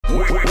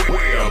We're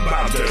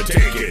about to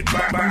take it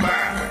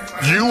back.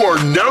 You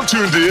are now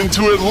tuned in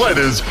to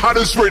Atlanta's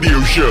hottest radio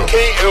show,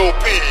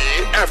 KLP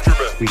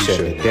Aftermath. We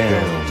shut it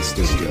down, the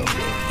studio.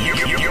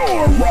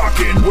 You're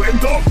rocking with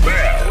the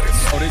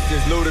best. Oh, this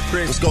is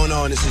Ludacris. What's going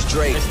on? This is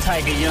Drake. It's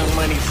Tiger Young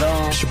Money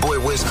Zone. It's your boy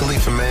Wiz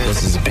Khalifa, man.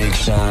 This is Big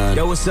Sean.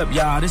 Yo, what's up,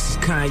 y'all? This is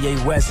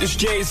Kanye West. It's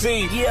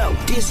Jay-Z. Yo,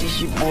 this is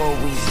your boy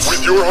Weezy.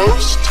 With your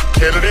host,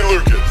 Kennedy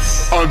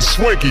Lucas. On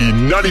Swanky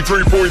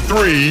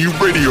 93.3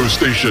 radio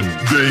station.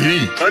 The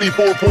Heat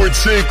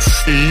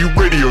 94.6 E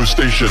radio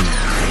station.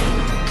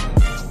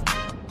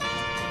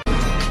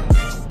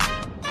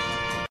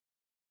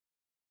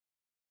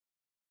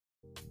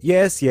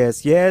 Yes,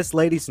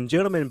 ladies and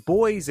gentlemen,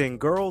 boys and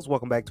girls,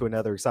 welcome back to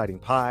another exciting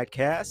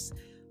podcast.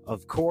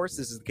 Of course,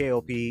 this is the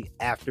KLP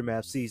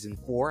Aftermath Season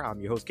 4.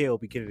 I'm your host,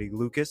 KLP Kennedy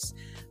Lucas.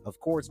 Of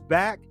course,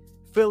 back,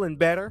 feeling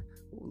better.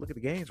 Ooh, look at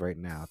the games right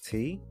now,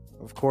 T.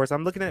 Of course,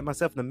 I'm looking at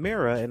myself in the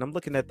mirror, and I'm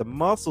looking at the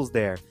muscles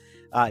there.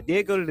 I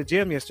did go to the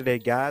gym yesterday,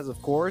 guys, of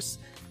course.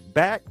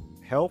 Back,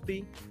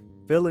 healthy,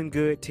 feeling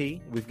good,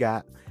 T. We've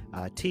got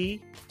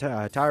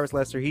Tyrus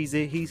Lester, he's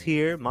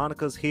here.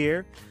 Monica's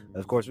here.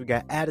 Of course, we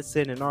got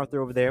Addison and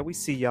Arthur over there. We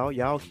see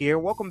y'all here.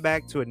 Welcome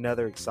back to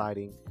another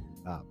exciting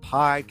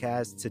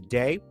podcast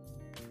today.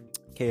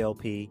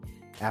 KLP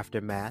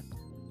Aftermath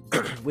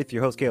with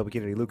your host, KLP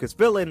Kennedy Lucas.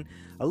 Feeling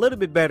a little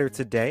bit better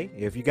today.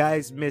 If you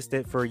guys missed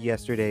it for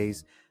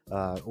yesterday's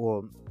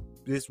or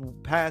this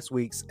past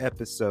week's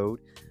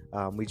episode,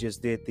 we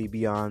just did the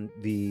Beyond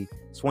the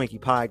Swanky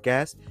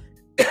podcast.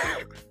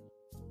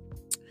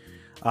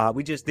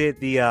 We just did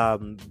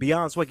the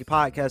Beyond Swanky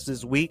podcast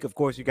this week. Of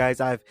course, you guys,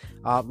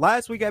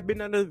 last week I've been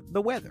under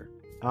the weather.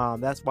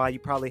 That's why you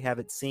probably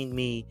haven't seen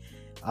me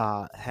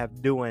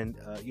doing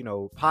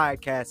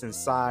podcasts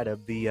inside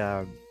of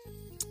the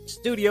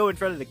studio in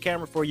front of the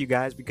camera for you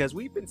guys because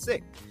we've been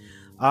sick.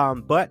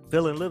 But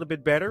feeling a little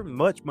bit better,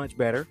 much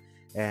better.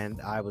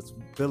 And I was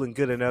feeling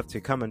good enough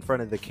to come in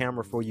front of the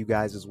camera for you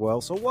guys as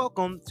well. So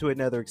welcome to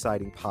another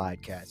exciting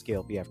podcast,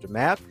 KLP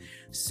Aftermath.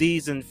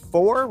 Season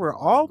 4, we're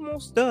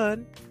almost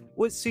done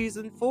with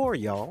Season 4,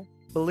 y'all.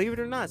 Believe it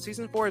or not,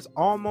 Season 4 is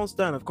almost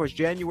done. Of course,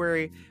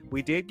 January,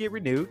 we did get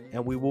renewed,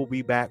 and we will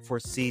be back for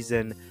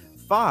Season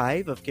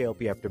 5 of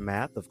KLP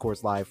Aftermath, of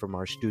course, live from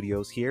our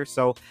studios here.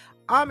 So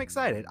I'm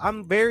excited.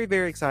 I'm very,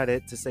 very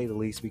excited, to say the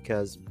least,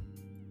 because,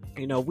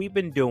 we've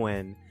been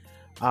doing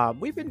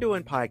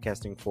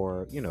podcasting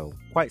for,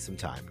 quite some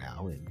time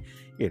now. And,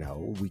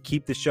 we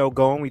keep the show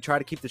going. We try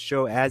to keep the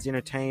show as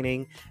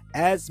entertaining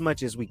as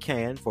much as we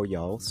can for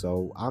y'all.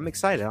 So I'm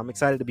excited. I'm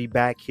excited to be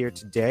back here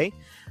today.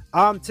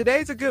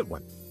 Today's a good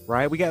one,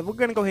 right? We're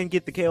going to go ahead and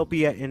get the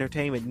KLP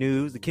Entertainment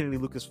news, the Kennedy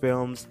Lucas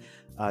Films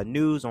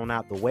news on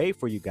out the way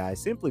for you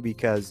guys, simply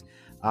because,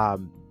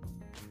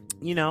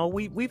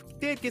 we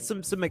did get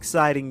some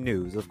exciting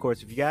news. Of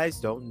course, if you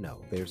guys don't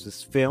know, there's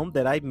this film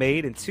that I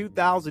made in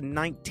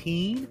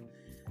 2019.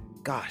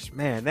 Gosh,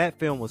 man, that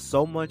film was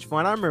so much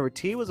fun. I remember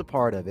T was a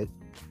part of it.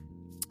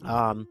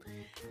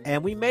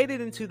 And we made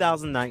it in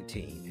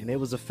 2019, and it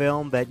was a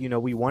film that,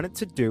 we wanted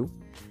to do.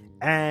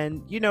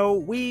 And,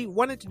 we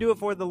wanted to do it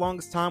for the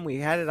longest time. We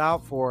had it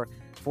out for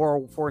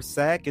a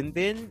sec, and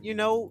then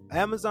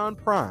Amazon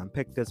Prime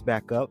picked us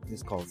back up.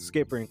 It's called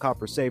Skipper and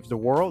Copper Saves the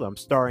World. I'm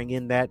starring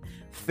in that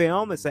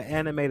film. It's an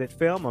animated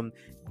film. I'm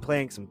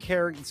playing some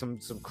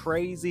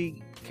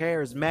crazy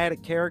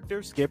charismatic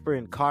characters, Skipper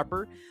and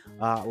Copper,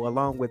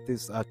 along with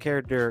this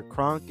character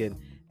Kronk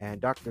and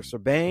Dr.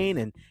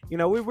 Serbain. And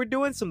we were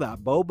doing some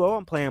Bobo.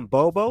 I'm playing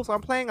Bobo, so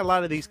I'm playing a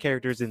lot of these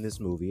characters in this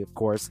movie. Of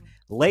course,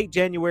 late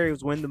January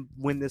was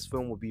when this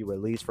film will be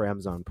released for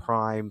Amazon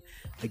Prime.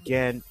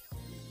 Again,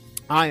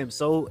 I am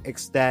so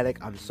ecstatic.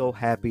 I'm so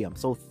happy. I'm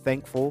so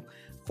thankful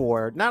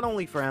for not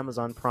only for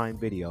Amazon Prime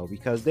Video,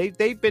 because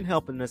they've been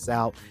helping us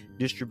out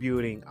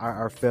distributing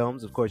our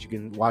films. Of course, you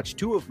can watch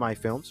 2 of my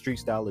films, Street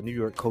Style and New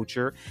York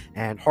Culture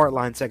and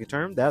Heartline Second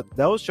Term.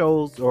 Those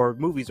shows or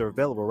movies are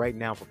available right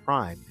now for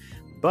Prime.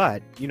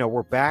 But,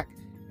 we're back,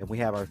 and we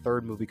have our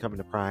 3rd movie coming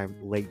to Prime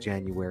late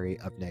January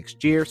of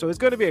next year. So it's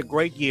going to be a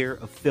great year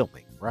of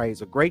filming, right? It's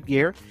a great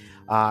year.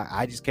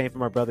 I just came from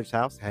my brother's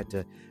house. I had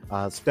to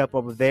step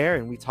over there,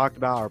 and we talked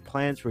about our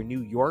plans for New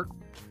York.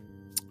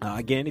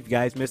 Again, if you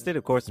guys missed it,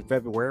 of course, in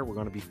February, we're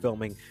going to be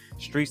filming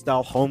Street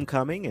Style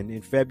Homecoming, and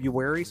in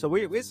February. So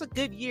it's a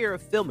good year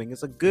of filming.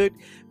 It's a good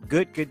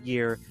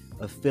year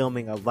of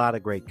filming, a lot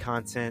of great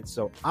content.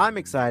 So I'm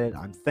excited.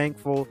 I'm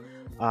thankful.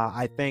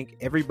 I thank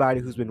everybody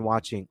who's been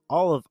watching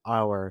all of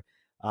our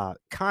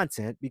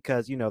content,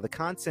 because, the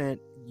content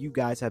you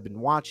guys have been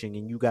watching,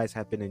 and you guys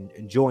have been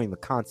enjoying the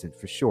content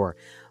for sure.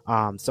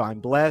 So I'm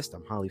blessed.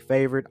 I'm highly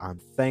favored. I'm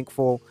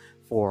thankful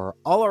for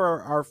all of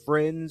our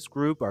friends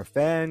group, our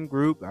fan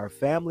group, our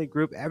family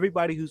group,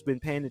 everybody who's been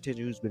paying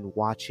attention, who's been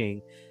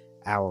watching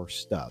our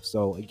stuff.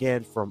 So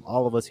again, from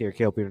all of us here at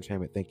KLP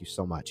Entertainment, thank you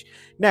so much.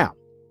 Now,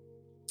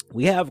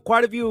 we have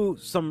quite a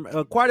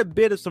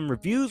bit of some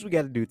reviews we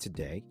got to do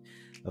today.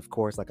 Of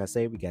course, like I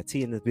say, we got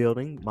T in the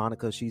building.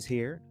 Monica, she's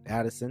here.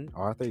 Addison,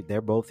 Arthur,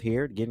 they're both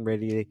here, getting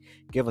ready to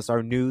give us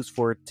our news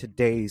for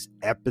today's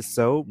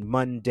episode,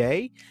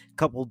 Monday, a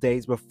couple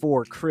days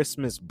before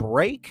Christmas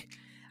break.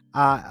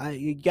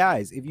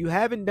 Guys, if you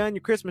haven't done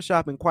your Christmas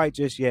shopping quite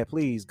just yet,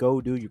 please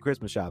go do your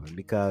Christmas shopping,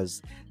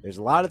 because there's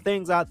a lot of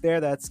things out there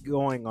that's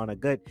going on a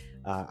good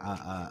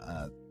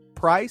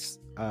price.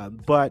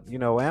 But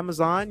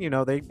Amazon,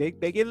 they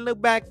getting a little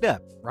backed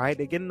up, right?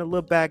 They're getting a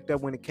little backed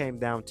up when it came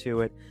down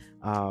to it.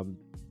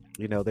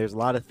 There's a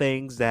lot of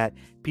things that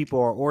people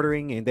are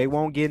ordering and they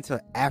won't get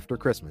into after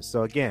Christmas.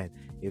 So again,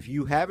 if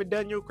you haven't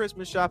done your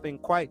Christmas shopping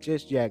quite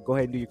just yet, go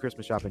ahead and do your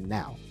Christmas shopping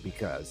now,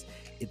 because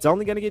it's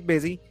only going to get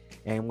busy.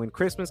 And when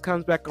Christmas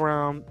comes back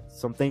around,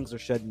 some things are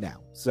shutting down.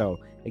 So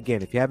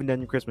again, if you haven't done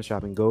your Christmas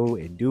shopping, go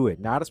and do it.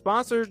 Not a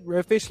sponsor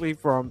officially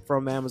from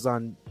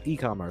Amazon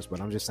e-commerce, but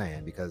I'm just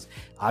saying, because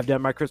I've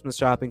done my Christmas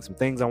shopping, some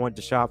things I wanted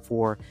to shop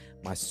for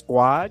my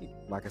squad.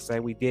 Like I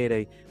said, we're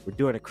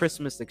doing a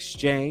Christmas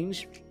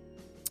exchange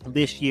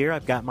this year.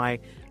 I've got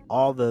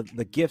all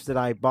the gifts that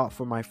I bought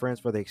for my friends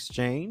for the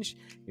exchange,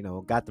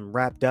 got them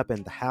wrapped up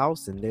in the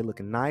house, and they're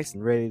looking nice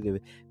and ready to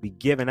be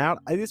given out.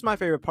 This is my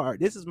favorite part.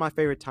 This is my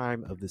favorite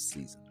time of the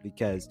season,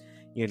 because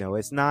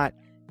it's not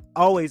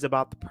always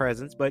about the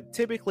presents, but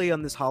typically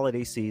on this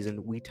holiday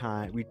season we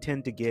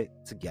tend to get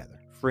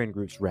together, friend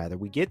groups rather.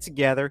 We get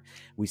together,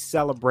 we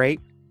celebrate,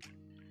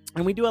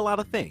 and we do a lot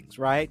of things,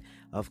 right?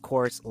 Of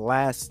course,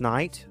 last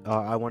night,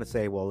 I want to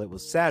say, it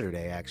was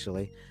Saturday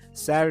actually.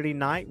 Saturday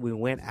night, we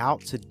went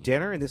out to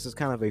dinner, and this is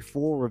kind of a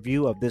full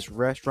review of this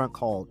restaurant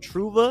called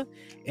Truva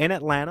in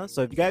Atlanta.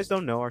 So if you guys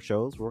don't know, our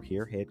shows, we're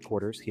here,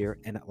 headquarters here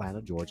in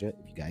Atlanta, Georgia,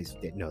 if you guys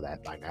didn't know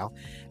that by now.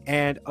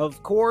 And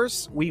of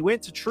course, we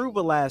went to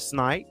Truva last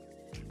night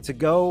to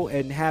go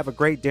and have a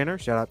great dinner.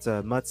 Shout out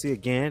to Mutzi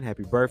again.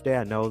 Happy birthday.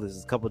 I know this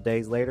is a couple of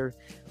days later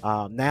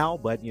now,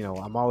 but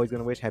I'm always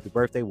going to wish happy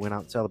birthday. We went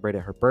out and celebrated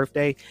her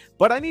birthday.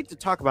 But I need to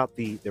talk about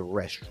the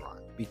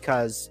restaurant,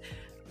 because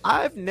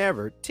I've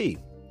never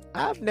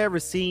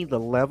seen the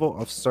level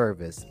of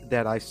service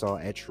that I saw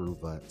at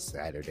Truva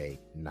Saturday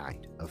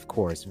night. Of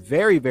course,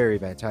 very, very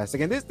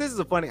fantastic. And this is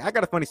I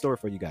got a funny story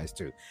for you guys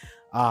too,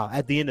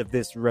 at the end of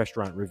this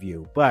restaurant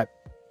review. But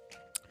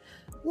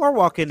we're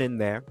walking in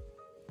there.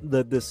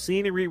 The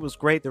scenery was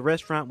great. The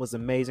restaurant was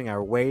amazing.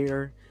 Our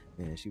waiter,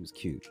 man, she was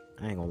cute.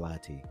 I ain't gonna lie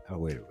to you. Our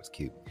waiter was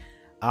cute.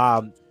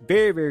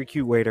 Very, very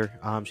cute waiter.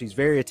 She's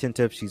very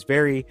attentive. She's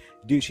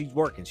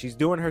working. She's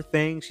doing her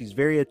thing. She's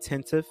very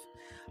attentive.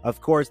 Of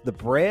course, the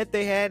bread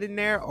they had in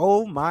there,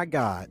 oh my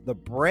God, the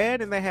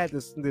bread, and they had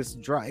this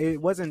dry.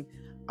 It wasn't.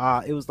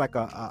 It was like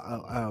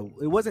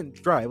it wasn't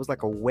dry. It was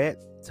like a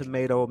wet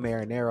tomato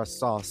marinara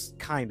sauce,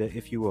 kind of,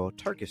 if you will,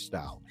 Turkish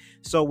style.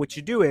 So what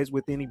you do is,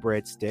 with any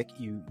breadstick,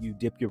 you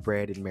dip your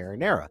bread in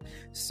marinara.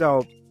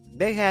 So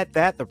they had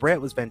that. The bread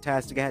was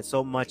fantastic. I had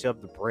so much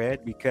of the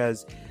bread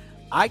because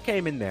I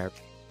came in there,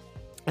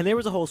 and there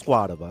was a whole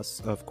squad of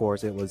us. Of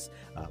course, it was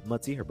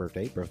Mutzi, her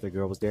birthday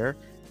girl was there.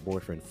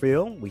 Boyfriend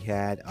Phil. We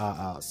had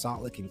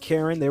Solik and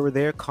Karen. They were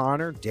there.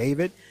 Connor,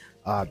 David,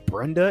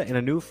 Brenda, and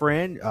a new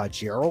friend,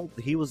 Gerald.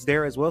 He was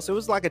there as well. So it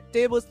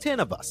was 10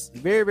 of us.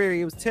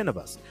 It was 10 of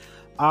us.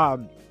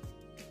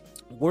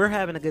 We're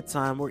having a good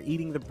time. We're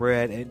eating the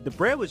bread, and the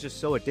bread was just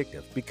so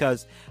addictive,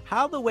 because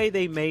how the way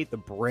they made the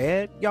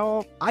bread,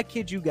 y'all, I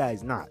kid you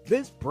guys not.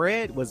 This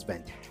bread was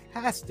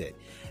fantastic.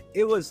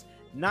 It was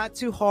not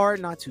too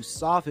hard, not too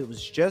soft. It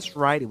was just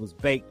right. It was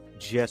baked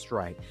just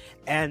right.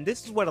 And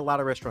this is what a lot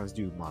of restaurants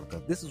do,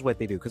 Monica. This is what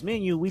they do, because me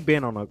and you, we've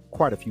been on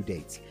quite a few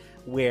dates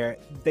where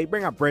they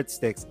bring out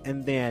breadsticks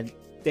and then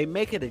they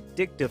make it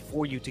addictive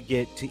for you to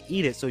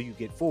eat it, so you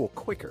get full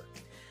quicker,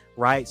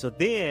 right? So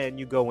then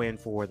you go in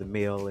for the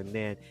meal, and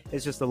then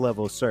it's just a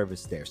level of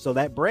service there. So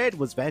that bread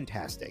was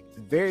fantastic.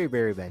 Very,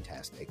 very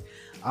fantastic.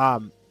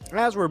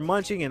 As we're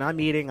munching and I'm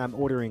eating, I'm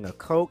ordering a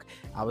Coke.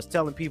 I was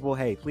telling people,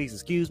 hey, please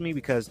excuse me,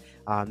 because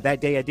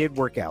that day I did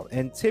work out.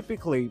 And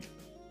typically,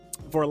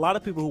 for a lot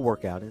of people who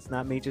work out, it's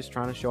not me just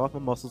trying to show off my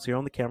muscles here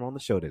on the camera on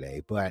the show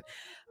today, but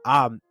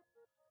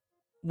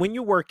when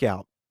you work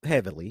out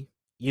heavily,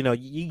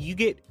 you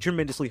get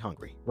tremendously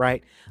hungry,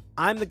 right?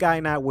 I'm the guy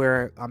now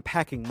where I'm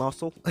packing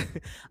muscle.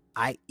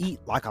 I eat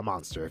like a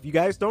monster. If you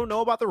guys don't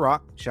know about The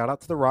Rock, shout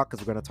out to The Rock,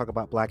 because we're going to talk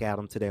about Black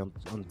Adam today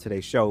on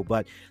today's show.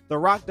 But The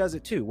Rock does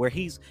it too, where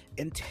he's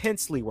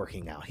intensely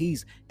working out.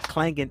 He's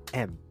clanging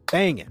and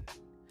banging,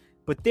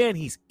 but then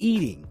he's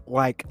eating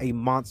like a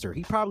monster.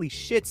 He probably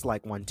shits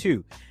like one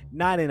too,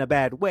 not in a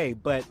bad way,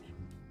 but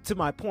to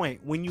my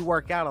point, when you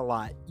work out a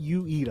lot,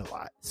 you eat a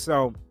lot.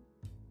 So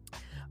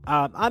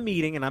I'm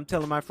eating, and I'm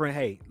telling my friend,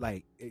 hey,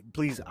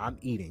 please, I'm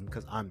eating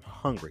because I'm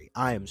hungry.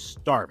 I am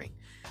starving.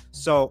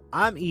 So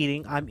I'm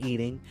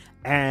eating,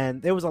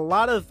 and there was a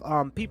lot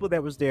of people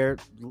that was there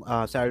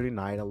Saturday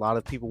night. A lot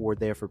of people were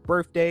there for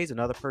birthdays.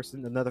 Another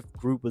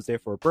group was there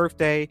for a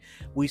birthday.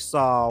 We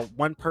saw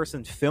one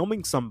person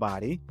filming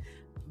somebody.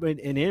 an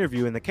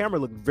interview, and the camera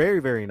looked very,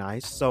 very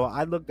nice. So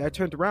I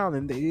turned around,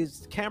 and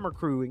it's camera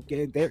crew,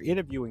 and they're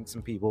interviewing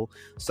some people.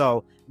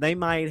 So they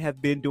might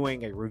have been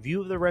doing a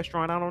review of the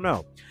restaurant. I don't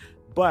know,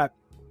 but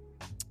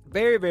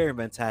very, very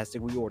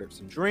fantastic. We ordered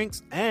some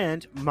drinks,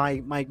 and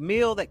my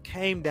meal that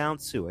came down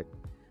to it,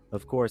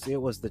 of course,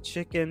 it was the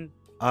chicken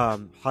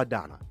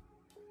hadana.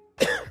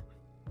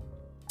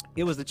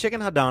 It was the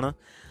chicken hadana,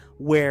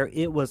 where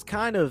it was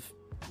kind of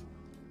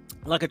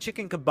like a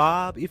chicken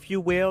kebab, if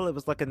you will. It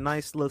was like a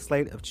nice little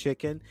slate of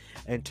chicken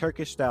and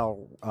Turkish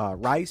style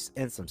rice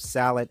and some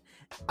salad.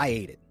 I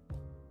ate it,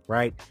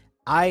 right?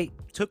 I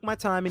took my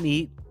time and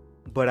eat,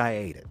 but I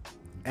ate it.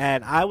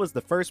 And I was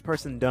the first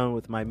person done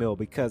with my meal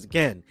because,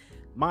 again,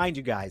 mind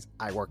you guys,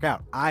 I work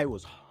out. I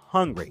was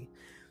hungry.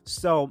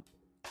 So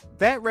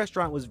that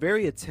restaurant was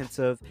very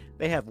attentive.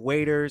 They have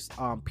waiters,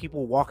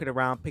 people walking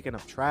around picking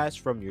up trash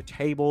from your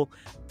table.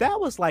 That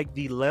was like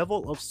the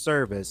level of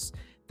service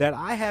that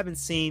I haven't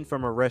seen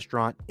from a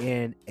restaurant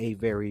in a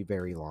very,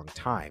 very long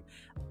time.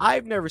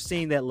 I've never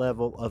seen that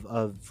level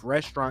of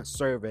restaurant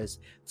service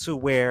to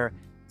where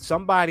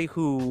somebody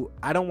who,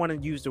 I don't want to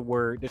use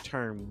the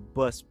term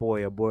bus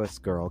boy or bus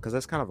girl, because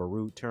that's kind of a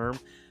rude term,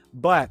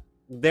 but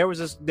there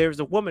was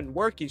a woman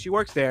working. She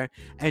works there,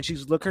 and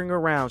she's looking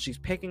around. She's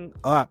picking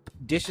up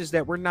dishes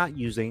that we're not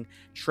using,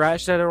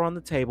 trash that are on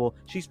the table.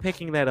 She's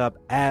picking that up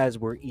as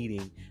we're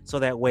eating, so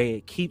that way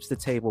it keeps the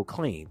table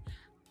clean.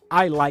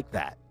 I like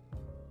that.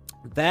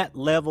 That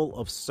level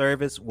of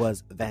service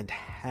was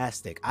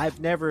fantastic.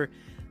 I've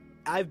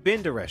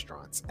been to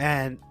restaurants,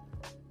 and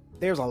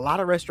there's a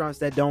lot of restaurants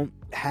that don't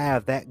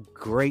have that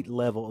great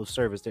level of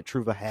service that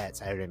Truva had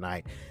Saturday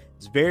night.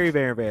 It's very,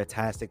 very, very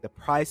fantastic. The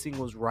pricing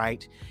was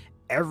right.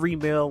 Every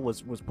meal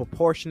was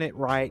proportionate,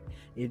 right?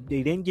 They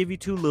didn't give you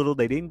too little.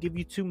 They didn't give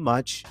you too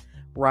much,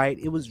 right?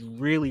 It was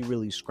really,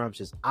 really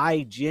scrumptious.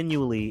 I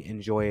genuinely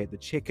enjoy it. The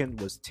chicken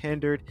was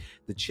tendered.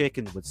 The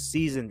chicken was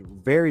seasoned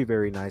very,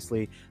 very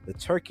nicely. The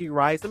turkey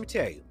rice, let me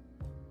tell you,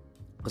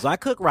 because I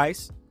cook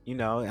rice, you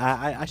know,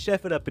 I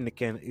chef it up in the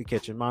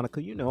kitchen.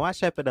 Monica, you know, I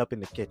chef it up in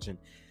the kitchen.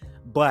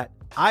 But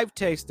I've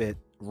tasted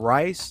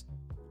rice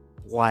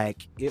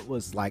like it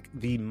was like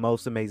the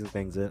most amazing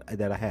things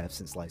that I have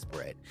since sliced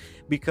bread,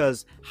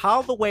 because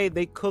how the way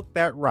they cook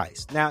that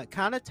rice, now it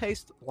kind of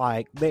tastes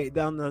like,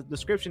 on the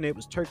description it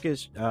was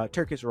Turkish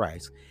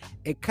rice.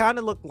 It kind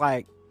of looked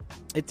like,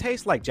 it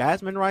tastes like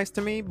jasmine rice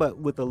to me, but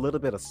with a little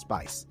bit of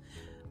spice.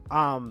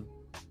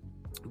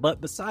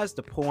 But besides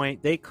the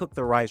point, they cook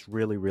the rice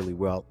really, really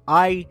well.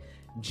 I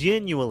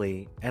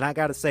genuinely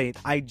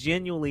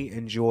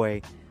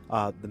enjoy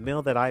the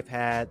meal that I've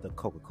had, the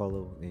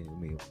Coca-Cola,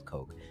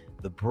 Coke,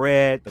 the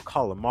bread, the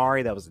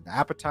calamari, that was an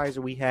appetizer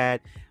we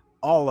had.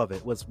 All of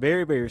it was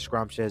very, very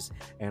scrumptious.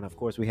 And of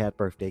course, we had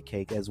birthday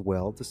cake as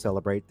well to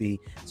celebrate the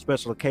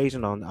special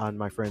occasion on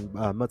my friend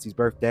Mutsie's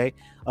birthday,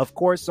 of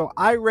course. So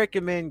I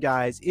recommend,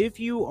 guys, if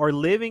you are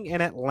living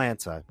in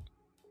Atlanta,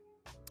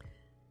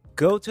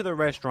 go to the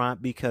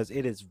restaurant because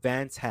it is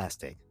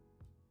fantastic,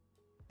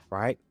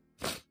 right?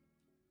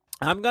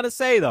 I'm going to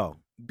say, though,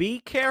 be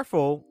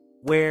careful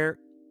where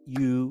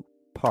you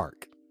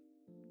park.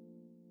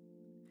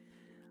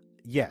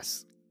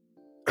 Yes,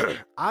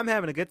 I'm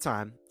having a good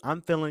time.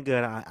 I'm feeling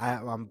good.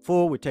 I'm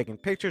full. We're taking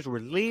pictures. We're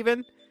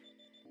leaving.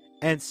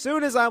 And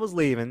soon as I was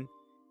leaving,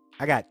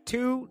 I got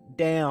 2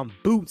 damn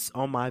boots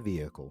on my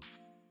vehicle.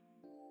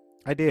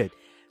 I did.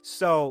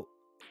 So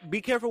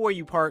be careful where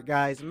you park,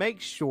 guys. Make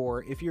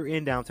sure, if you're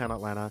in downtown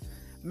Atlanta,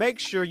 make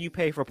sure you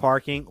pay for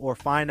parking or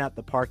find out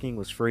the parking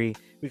was free.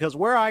 Because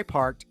where I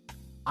parked,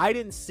 I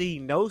didn't see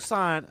no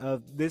sign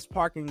of this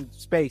parking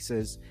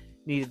spaces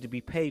needed to be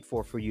paid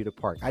for you to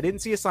park. I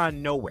didn't see a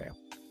sign nowhere.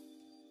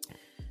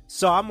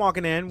 So I'm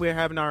walking in, we're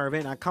having our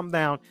event. I come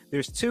down,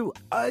 there's 2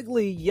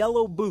 ugly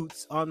yellow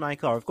boots on my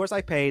car. Of course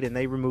I paid and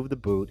they removed the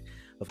boot.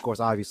 Of course,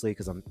 obviously,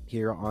 because I'm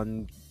here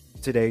on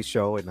today's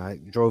show and I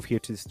drove here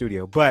to the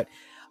studio. But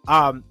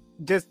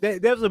just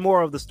there's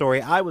more of the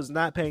story. I was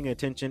not paying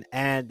attention,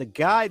 and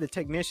the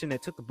technician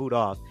that took the boot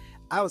off,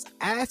 I was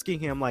asking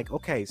him like,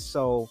 okay,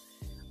 so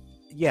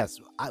yes,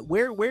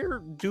 where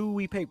do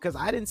we pay? Because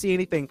I didn't see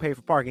anything pay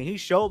for parking. He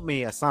showed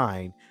me a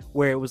sign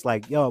where it was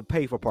like, yo,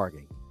 pay for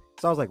parking.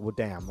 So I was like, well,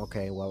 damn,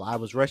 okay, well, I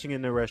was rushing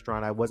in the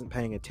restaurant. I wasn't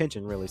paying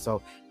attention really.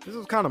 So this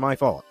was kind of my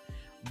fault.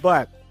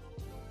 But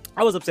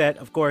I was upset.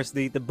 Of course,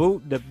 the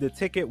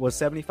ticket was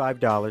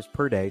 $75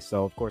 per day.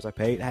 So of course I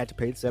had to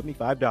pay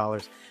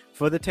 $75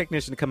 for the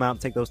technician to come out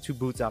and take those 2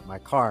 boots out of my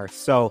car.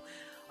 So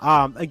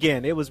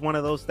again, it was one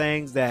of those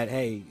things that,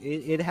 hey,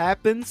 it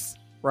happens,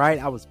 right?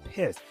 I was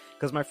pissed.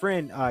 Because my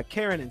friend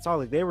Karen and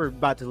Solly, they were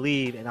about to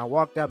leave, and I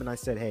walked up and I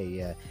said,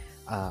 hey,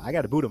 I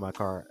got a boot in my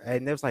car.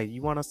 And they was like,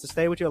 you want us to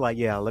stay with you? Like,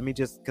 yeah, let me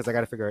just, because I got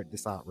to figure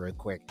this out real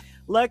quick.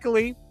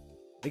 Luckily,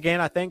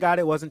 again, I thank God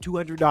it wasn't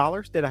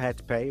 $200 that I had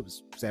to pay. It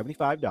was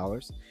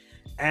 $75.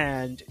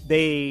 And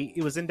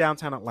it was in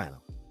downtown Atlanta,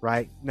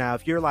 right? Now,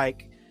 if you're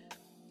like,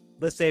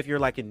 let's say if you're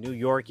like in New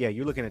York, yeah,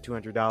 you're looking at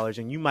 $200,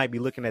 and you might be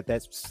looking at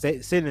that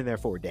sitting there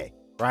for a day,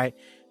 right?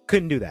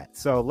 Couldn't do that.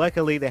 So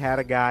luckily they had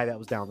a guy that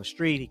was down the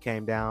street. He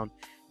came down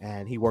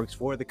and he works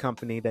for the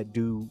company that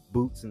do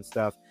boots and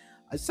stuff.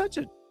 It's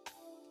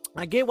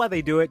I get why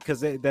they do it,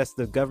 because that's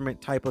the government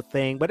type of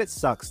thing, but it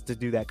sucks to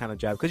do that kind of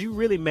job, because you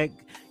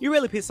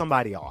really piss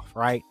somebody off,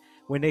 right?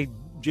 When they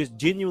just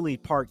genuinely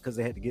park because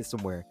they had to get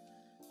somewhere.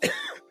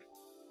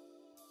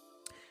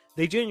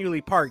 They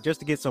genuinely park just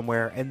to get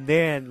somewhere, and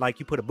then like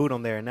you put a boot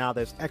on there, and now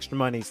there's extra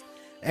money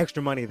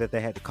that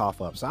they had to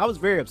cough up. So I was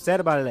very upset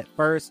about it at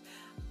first.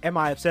 Am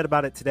I upset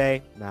about it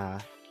today? Nah,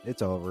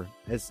 it's over.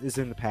 It's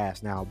in the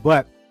past now.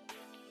 But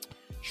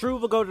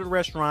Shruva, go to the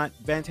restaurant,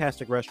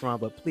 fantastic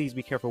restaurant, but please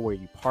be careful where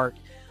you park,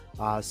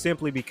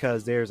 simply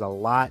because there's a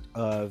lot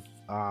of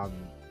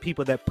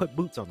people that put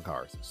boots on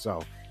cars.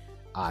 So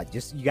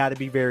you got to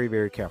be very,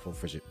 very careful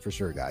for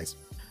sure, guys.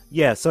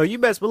 Yeah, so you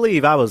best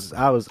believe I was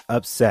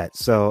upset.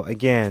 So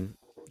again,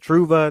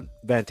 Shruva,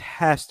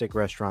 fantastic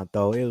restaurant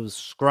though. It was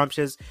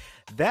scrumptious.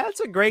 That's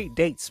a great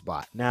date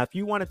spot. Now, if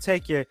you want to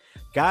take your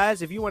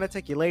guys, if you want to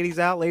take your ladies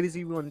out, ladies,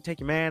 if you want to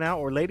take your man out,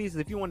 or ladies,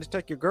 if you want to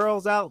take your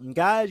girls out, and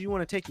guys, you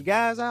want to take your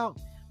guys out,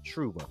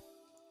 Shruva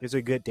is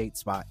a good date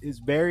spot. It's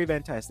very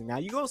fantastic. Now,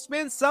 you're going to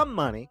spend some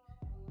money.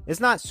 It's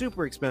not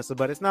super expensive,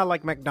 but it's not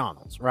like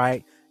McDonald's,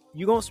 right?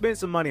 You're going to spend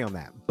some money on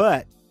that,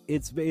 but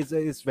it's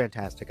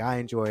fantastic. I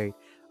enjoy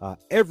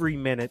every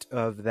minute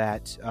of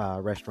that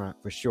restaurant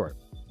for sure.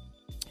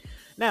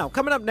 Now,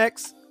 coming up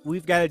next,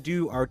 we've got to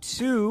do our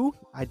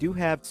I do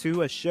have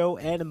a show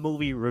and a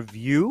movie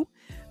review.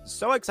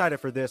 So excited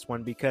for this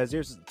one, because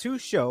there's two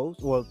shows,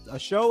 well, a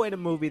show and a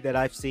movie that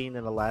I've seen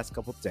in the last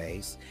couple of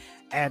days.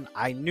 And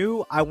I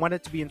knew I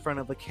wanted to be in front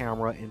of a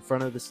camera, in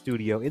front of the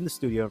studio, in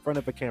front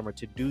of a camera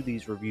to do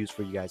these reviews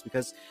for you guys,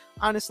 because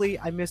honestly,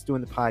 I miss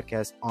doing the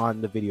podcast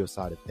on the video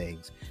side of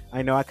things.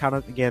 I know I kind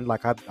of, again,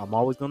 like I'm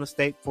always going to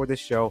state for this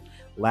show,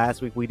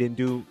 last week we didn't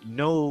do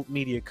no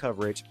media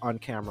coverage on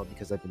camera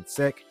because I've been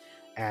sick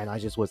and I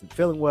just wasn't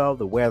feeling well.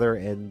 The weather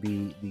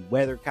the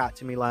weather got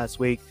to me last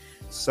week.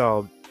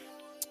 So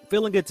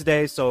feeling good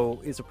today,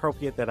 so it's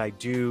appropriate that I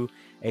do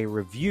a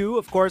review.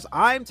 Of course,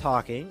 I'm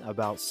talking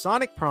about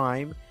Sonic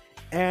Prime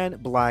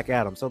and Black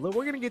Adam. So we're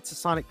going to get to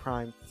Sonic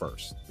Prime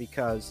first,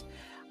 because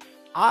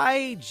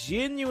I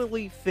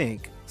genuinely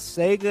think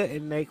Sega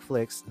and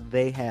Netflix,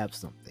 they have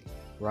something,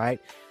 right?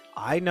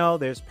 I know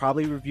there's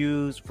probably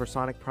reviews for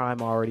Sonic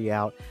Prime already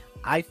out.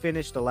 I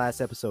finished the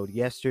last episode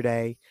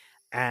yesterday,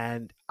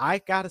 and I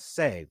gotta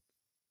say,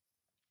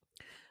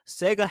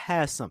 Sega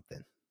has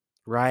something,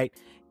 right?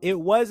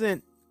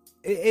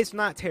 It's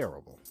not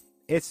terrible.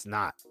 It's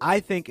not. I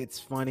think it's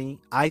funny.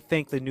 I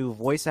think the new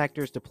voice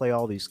actors to play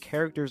all these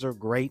characters are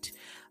great.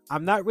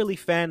 I'm not really a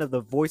fan of the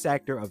voice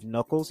actor of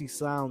Knuckles. He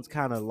sounds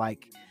kind of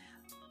like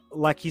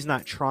he's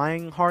not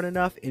trying hard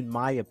enough, in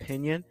my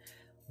opinion.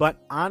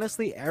 But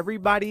honestly,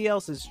 everybody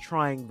else is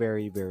trying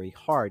very, very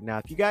hard. Now,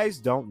 if you guys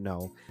don't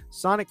know,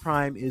 Sonic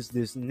Prime is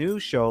this new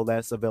show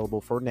that's available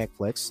for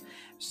Netflix.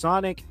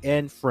 Sonic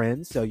and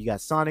friends. So you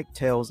got Sonic,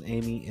 Tails,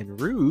 Amy, and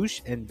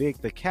Rouge, and Big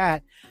the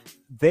Cat.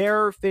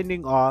 They're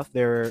fending off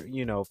Dr.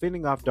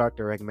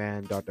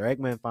 Eggman. Dr.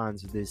 Eggman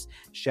finds this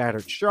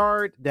shattered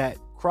shard that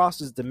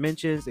crosses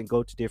dimensions and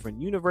go to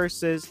different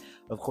universes.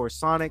 Of course,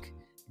 Sonic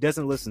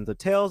doesn't listen to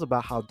Tails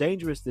about how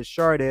dangerous this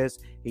shard is.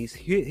 He's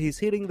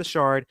hitting the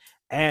shard,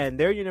 and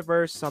their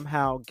universe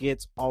somehow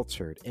gets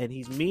altered, and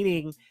he's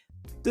meeting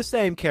the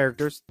same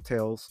characters,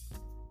 Tails,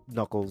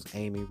 Knuckles,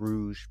 Amy,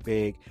 Rouge,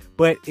 Big,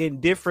 but in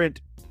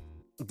different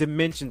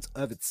dimensions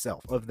of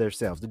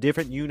themselves, the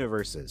different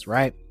universes,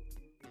 right?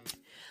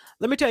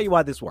 Let me tell you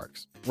why this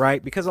works,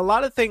 right? Because a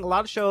lot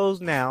of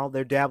shows now,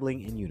 they're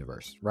dabbling in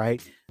universe,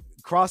 right?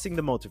 Crossing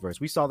the multiverse.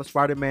 We saw the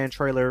Spider-Man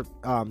trailer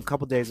a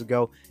couple days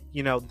ago.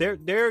 You know,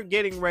 they're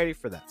getting ready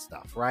for that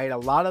stuff, right? A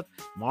lot of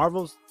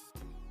Marvel's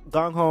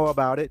gung-ho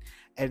about it,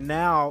 and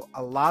now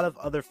a lot of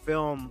other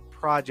film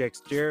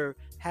projects, they're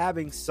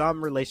having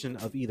some relation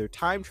of either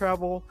time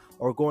travel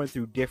or going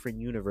through different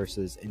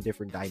universes in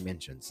different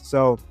dimensions.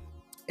 So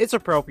it's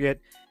appropriate.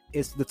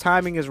 The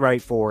timing is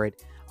right for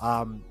it.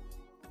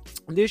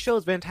 This show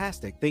is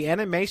fantastic. The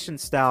animation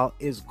style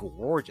is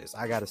gorgeous,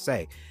 I gotta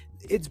say.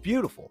 It's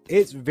beautiful.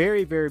 It's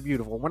very, very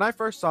beautiful. When I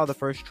first saw the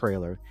first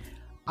trailer,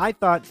 I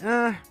thought,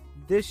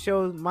 this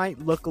show might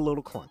look a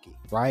little clunky,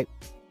 right?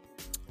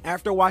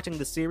 After watching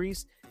the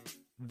series,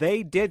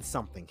 they did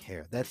something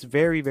here that's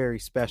very, very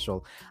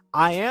special.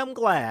 I am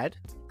glad,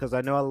 because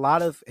I know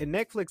in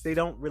Netflix, they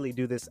don't really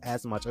do this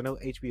as much. I know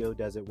HBO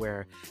does it,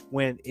 where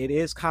when it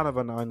is kind of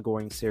an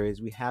ongoing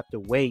series, we have to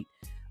wait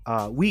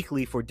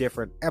weekly for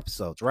different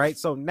episodes, right?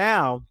 So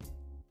now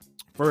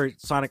for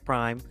Sonic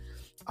Prime,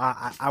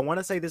 I want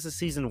to say this is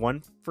season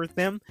 1 for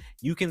them.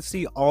 You can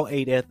see all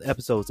 8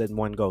 episodes in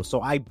one go.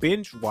 So I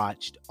binge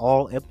watched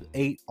all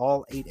 8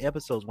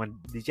 episodes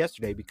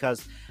yesterday,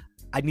 because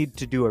I need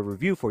to do a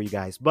review for you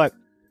guys. But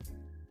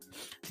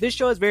this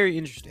show is very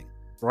interesting,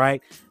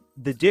 right?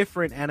 The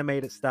different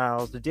animated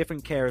styles, the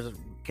different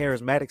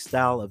charismatic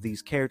style of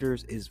these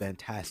characters is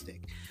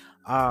fantastic.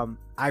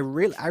 I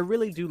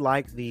really do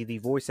like the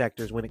voice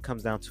actors when it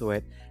comes down to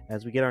it.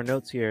 As we get our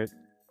notes here,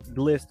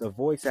 list of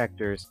voice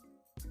actors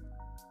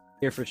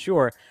here for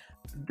sure.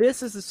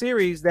 this is a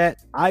series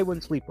that I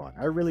wouldn't sleep on.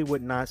 I really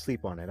would not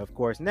sleep on it, of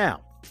course.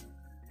 Now,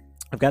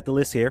 I've got the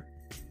list here.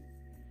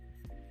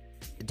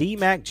 D.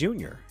 Mac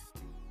Jr.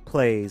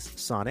 plays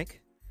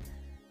Sonic.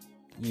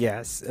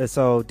 Yes,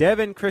 so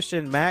Devin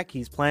Christian Mack,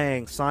 he's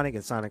playing Sonic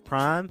in Sonic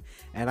Prime.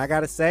 And I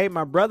gotta say,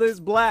 my brother is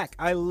black.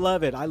 I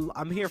love it.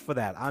 I'm here for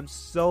that. I'm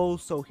so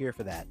here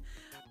for that.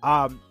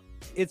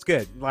 It's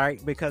good,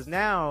 right? Because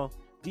now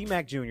D.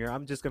 Mac Jr.,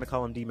 I'm just gonna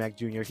call him D. Mac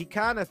Jr.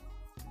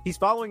 He's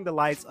following the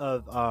lights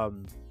of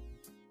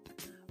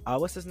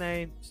what's his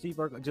name? Steve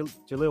Urkel,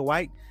 Jaleel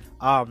White.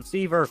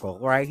 Steve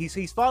Urkel, right?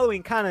 He's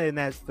following kind of in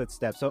that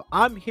footstep. So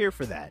I'm here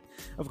for that.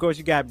 Of course,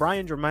 you got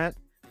Brian Drummond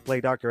play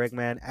Dr.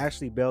 Eggman,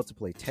 Ashley Bell to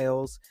play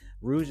Tails.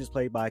 Rouge is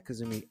played by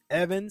Kazumi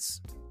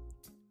Evans.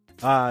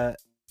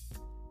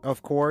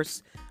 Of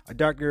course,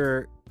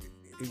 Dr.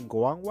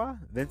 Nguangwa,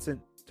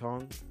 Vincent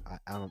Tong, I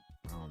don't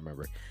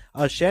remember.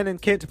 Shannon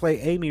Kent to play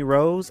Amy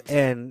Rose,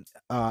 and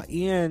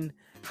Ian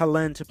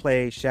Helen to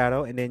play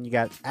Shadow, and then you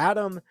got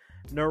Adam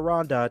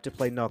Naranda to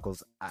play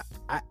Knuckles.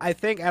 I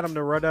think Adam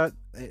Naranda,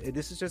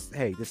 this is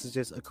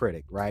just a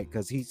critic, right?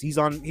 Because he's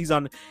on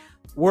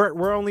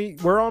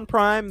we're on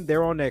Prime,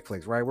 they're on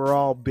Netflix, right? We're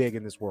all big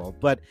in this world,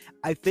 but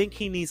I think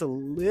he needs a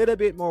little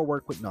bit more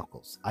work with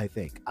Knuckles. I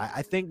think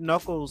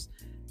Knuckles,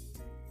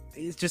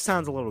 it just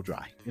sounds a little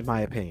dry, in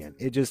my opinion.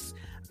 It just,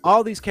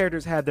 all these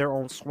characters have their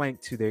own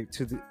swank to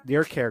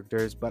their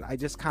characters, but I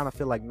just kind of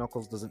feel like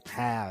Knuckles doesn't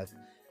have.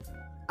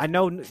 I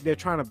know they're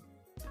trying to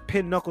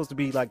pin Knuckles to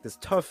be like this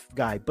tough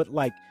guy, but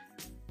like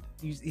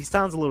he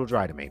sounds a little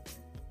dry to me.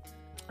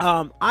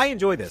 I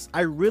enjoy this.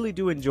 I really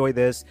do enjoy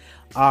this.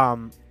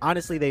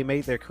 Honestly, they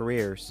made their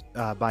careers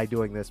by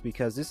doing this,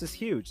 because this is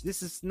huge.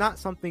 This is not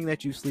something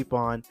that you sleep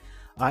on.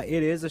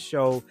 It is a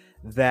show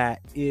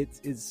that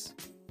is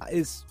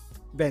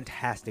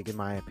fantastic, in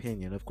my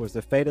opinion. Of course,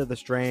 the fate of the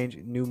strange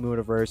new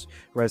Mooniverse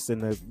rests in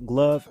the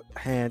glove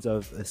hands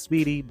of a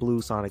speedy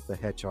blue Sonic the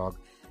Hedgehog.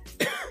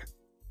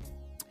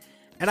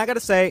 And I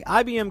gotta say,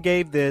 IBM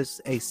gave this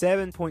a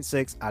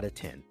 7.6 out of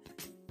 10.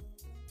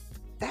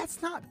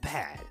 That's not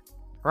bad,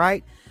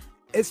 right?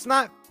 It's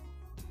not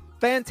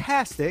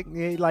fantastic.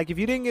 Like, if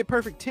you didn't get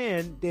perfect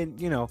 10, then,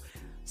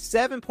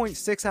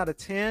 7.6 out of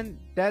 10,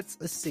 that's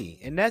a C.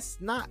 And that's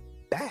not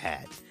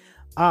bad.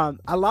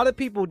 A lot of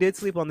people did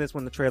sleep on this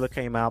when the trailer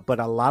came out,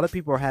 but a lot of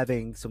people are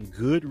having some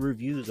good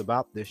reviews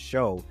about this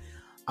show.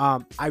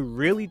 I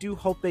really do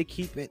hope they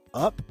keep it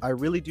up. I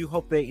really do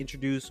hope they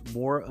introduce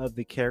more of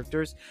the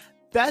characters.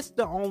 That's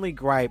the only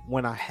gripe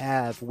when I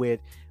have with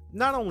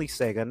not only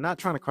Sega, not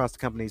trying to cross the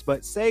companies,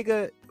 but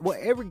Sega, well,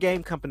 every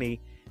game company,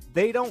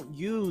 they don't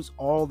use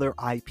all their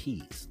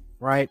IPs,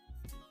 right?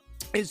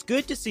 It's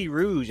good to see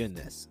Rouge in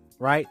this,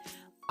 right?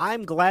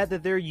 I'm glad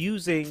that they're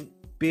using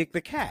Big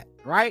the Cat,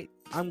 right?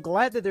 I'm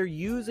glad that they're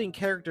using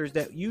characters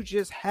that you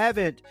just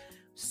haven't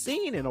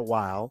seen in a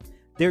while.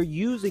 They're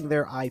using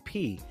their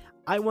IP.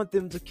 I want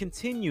them to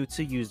continue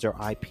to use their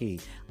IP.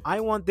 I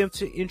want them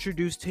to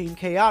introduce Team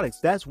Chaotix.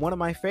 That's one of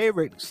my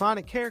favorite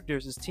Sonic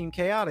characters, is Team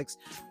Chaotix.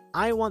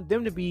 I want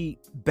them to be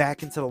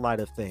back into the light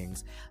of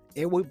things.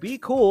 It would be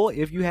cool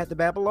if you had the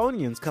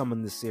Babylonians come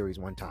in this series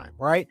one time,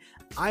 right?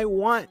 I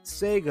want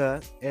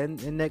Sega and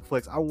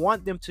Netflix, I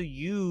want them to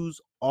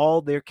use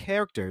all their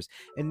characters.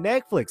 And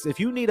Netflix, if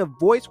you need a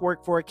voice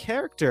work for a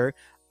character,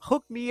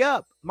 hook me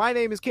up. My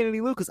name is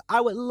Kennedy Lucas. I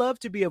would love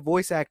to be a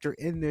voice actor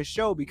in this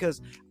show, because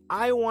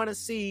I want to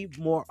see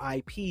more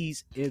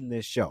IPs in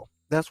this show.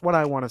 That's what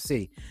I want to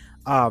see.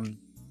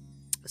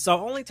 So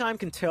only time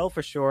can tell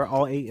for sure.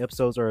 All 8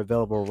 episodes are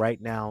available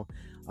right now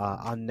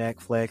on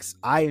Netflix.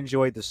 I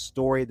enjoyed the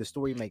story. The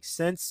story makes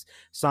sense.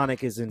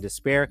 Sonic is in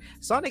despair.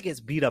 Sonic gets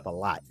beat up a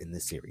lot in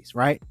this series,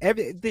 right?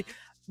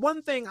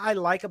 One thing I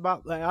don't like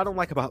about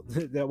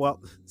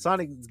well,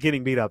 Sonic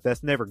getting beat up,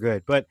 that's never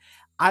good. But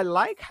I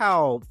like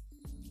how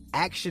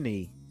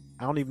actiony,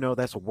 I don't even know if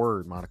that's a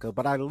word, Monica,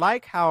 but I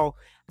like how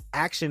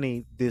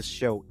actiony this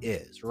show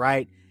is,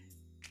 right?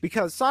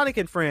 Because Sonic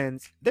and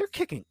friends, they're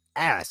kicking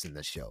ass in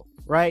the show,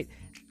 right?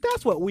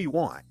 That's what we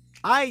want.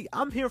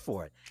 I'm here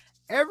for it.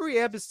 Every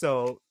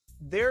episode,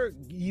 they're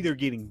either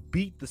getting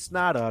beat the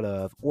snot out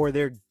of, or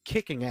they're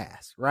kicking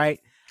ass, right?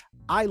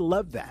 I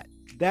love that.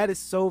 That is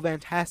so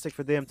fantastic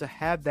for them to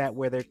have that,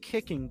 where they're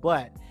kicking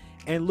butt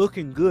and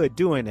looking good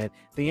doing it.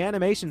 The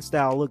animation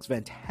style looks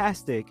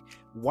fantastic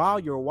while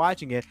you're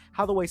watching it.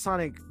 How the way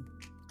Sonic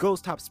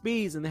goes top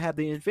speeds and they have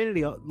the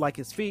infinity, like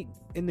his feet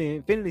in the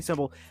infinity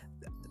symbol,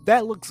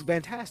 that looks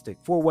fantastic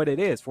for what it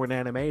is, for an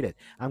animated.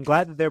 I'm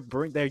glad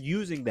that they're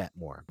using that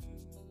more.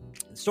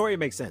 The story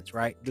makes sense,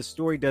 right? The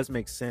story does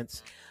make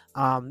sense.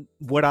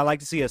 Would I like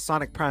to see a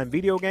Sonic Prime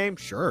video game?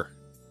 Sure,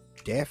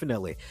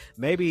 definitely.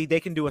 Maybe they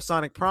can do a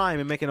Sonic Prime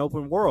and make an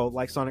open world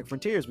like Sonic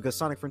Frontiers, because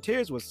Sonic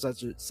Frontiers was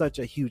such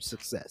a huge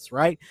success,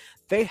 right?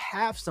 They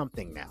have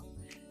something now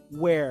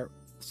where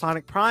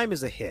Sonic Prime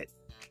is a hit.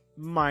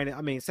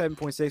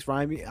 7.6 for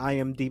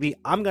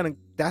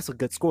IMDb. That's a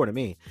good score to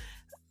me.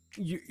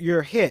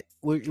 Your hit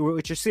with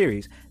your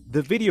series.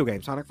 The video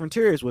game Sonic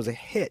Frontiers was a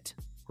hit,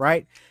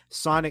 right?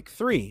 Sonic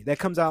 3 that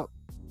comes out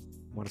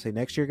want to say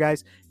next year,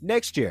 guys.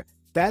 Next year,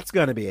 that's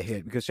going to be a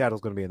hit because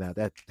Shadow's going to be in that.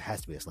 That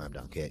has to be a slam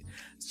dunk hit.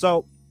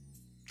 So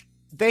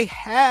they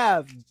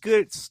have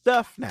good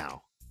stuff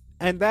now.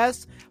 And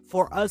that's,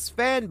 for us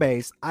fan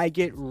base, I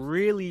get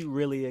really,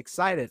 really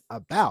excited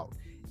about,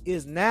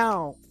 is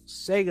now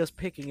Sega's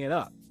picking it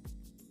up.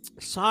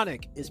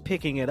 Sonic is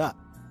picking it up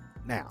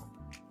now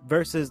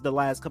versus the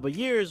last couple of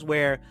years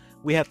where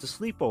we have to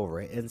sleep over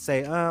it and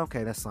say, oh,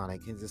 okay, that's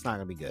Sonic. It's not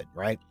going to be good,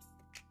 right?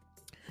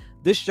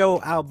 This show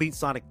outbeat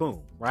Sonic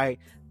Boom, right?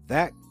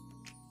 That,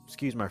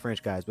 excuse my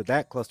French, guys, but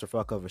that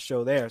clusterfuck of a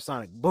show there,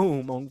 Sonic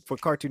Boom for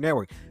Cartoon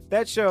Network,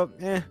 that show,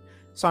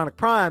 Sonic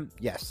Prime,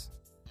 yes.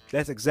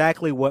 That's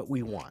exactly what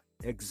we want.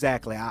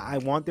 Exactly. I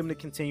want them to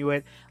continue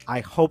it. I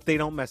hope they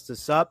don't mess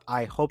this up.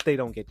 I hope they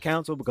don't get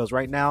canceled, because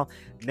right now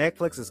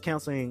Netflix is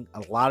canceling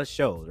a lot of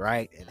shows,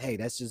 right? And hey,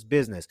 that's just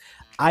business.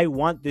 I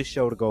want this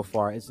show to go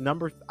far.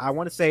 I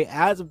want to say,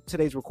 as of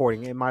today's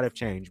recording, it might have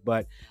changed,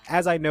 but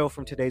as I know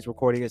from today's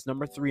recording, it's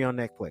number 3 on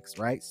Netflix,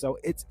 right? So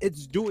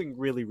it's doing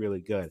really,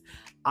 really good.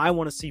 I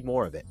want to see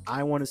more of it.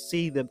 I want to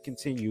see them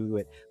continue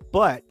it.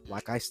 But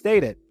like I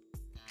stated,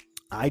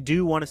 I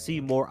do want to see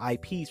more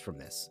IPs from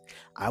this.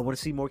 I want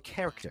to see more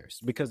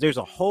characters, because there's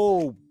a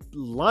whole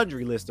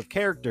laundry list of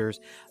characters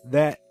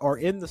that are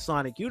in the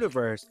Sonic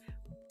universe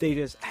they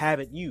just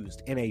haven't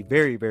used in a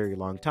very, very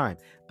long time.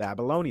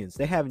 Babylonians,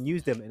 they haven't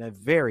used them in a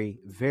very,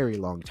 very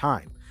long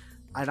time.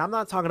 And I'm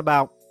not talking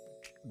about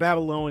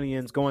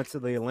Babylonians going to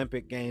the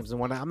Olympic Games and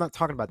whatnot. I'm not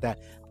talking about that.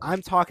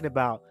 I'm talking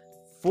about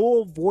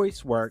full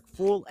voice work,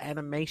 full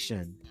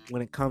animation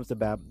when it comes to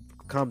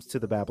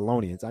the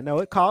Babylonians. I know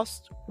it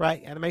costs,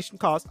 right? Animation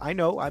costs. I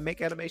know, I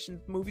make animation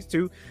movies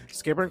too.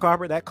 Skipper and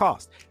Carver, that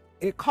costs.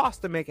 It costs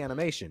to make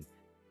animation,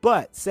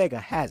 but Sega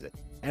has it,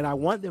 and I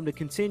want them to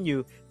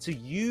continue to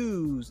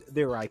use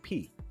their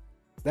IP.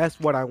 That's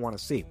what I want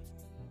to see.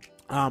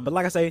 But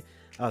like I say,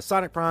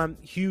 Sonic Prime,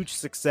 huge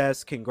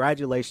success.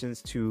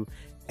 Congratulations to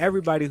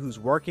everybody who's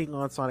working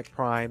on Sonic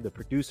Prime, the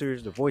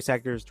producers, the voice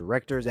actors,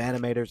 directors,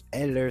 animators,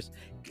 editors.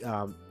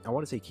 I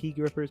want to say key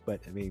grippers, but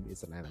I mean,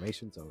 it's an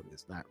animation, so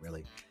it's not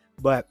really.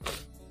 But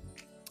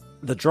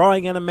the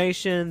drawing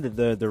animation,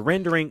 the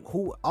rendering,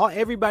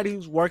 everybody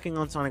who's working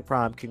on Sonic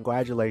Prime,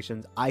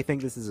 congratulations. I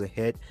think this is a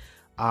hit.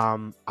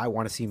 I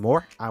want to see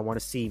more. I want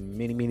to see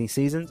many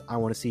seasons. I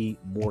want to see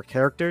more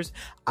characters.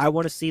 I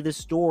want to see the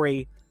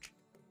story.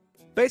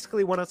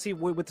 Basically, want to see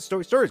with the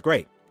story. Story is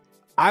great.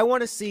 I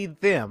want to see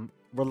them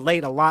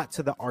relate a lot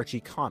to the Archie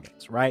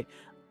comics, right?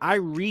 I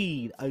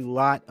read a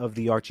lot of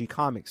the Archie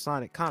comics,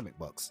 Sonic comic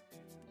books.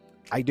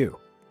 I do.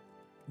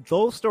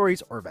 Those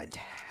stories are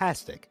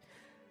fantastic.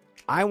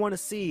 I want to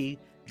see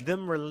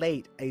them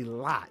relate a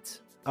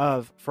lot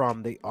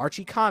from the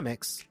Archie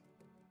comics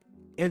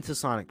into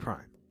Sonic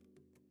Prime.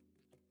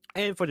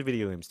 And for the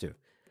video games too.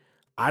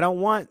 I don't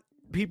want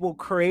people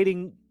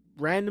creating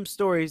random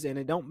stories and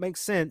it don't make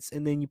sense,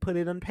 and then you put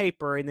it on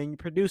paper and then you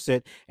produce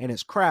it and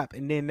it's crap,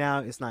 and then now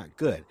it's not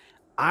good.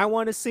 I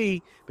want to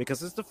see,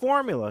 because it's the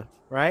formula,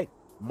 right?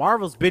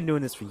 Marvel's been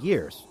doing this for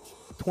years,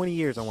 20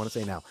 years, I want to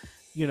say now.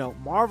 You know,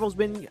 Marvel's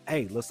been,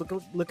 hey, let's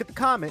look at the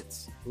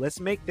comics. Let's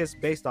make this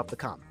based off the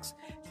comics.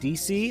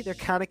 DC, they're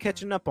kind of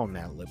catching up on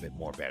that a little bit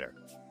more better.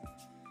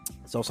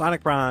 So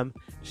Sonic Prime,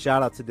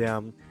 shout out to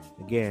them.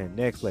 Again,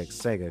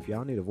 Netflix, Sega, if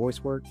y'all need a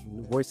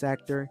voice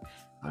actor,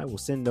 I will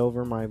send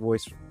over my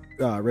voice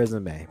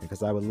resume,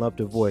 because I would love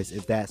to voice,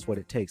 if that's what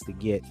it takes, to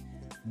get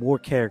more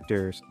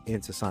characters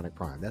into Sonic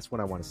Prime. That's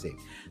what I want to see.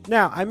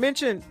 Now, I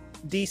mentioned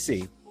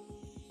DC,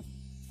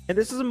 and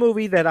this is a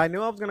movie that I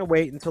knew I was going to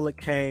wait until it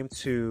came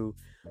to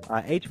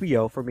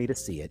HBO for me to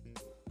see it.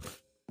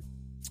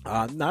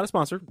 Not a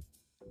sponsor.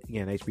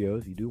 Again, HBO,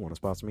 if you do want to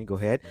sponsor me, go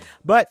ahead.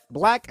 But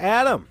Black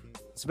Adam,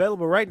 it's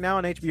available right now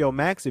on HBO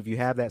Max if you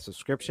have that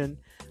subscription.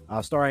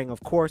 Starring,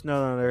 of course,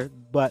 none other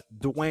but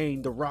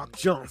Dwayne "The Rock"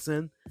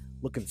 Johnson,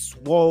 looking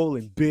swole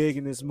and big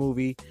in this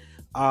movie.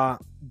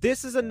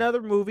 This is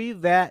another movie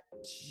that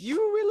you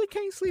really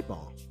can't sleep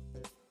on.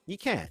 You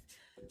can't.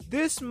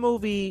 This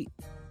movie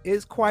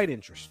is quite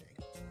interesting,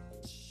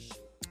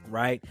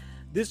 right?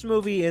 This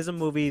movie is a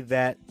movie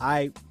that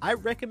I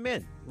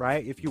recommend,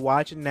 right? If you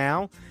watch it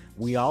now,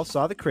 we all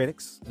saw the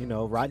critics. You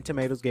know, Rotten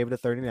Tomatoes gave it a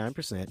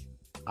 39%.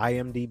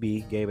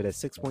 IMDb gave it a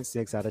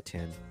 6.6 out of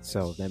 10.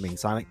 So that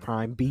means Sonic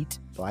Prime beat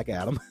Black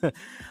Adam.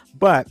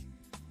 But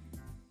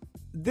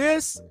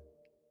this,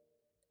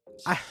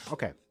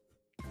 okay.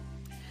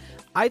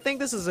 I think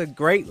this is a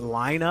great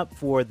lineup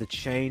for the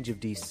change of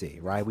DC,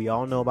 right? We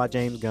all know about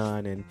James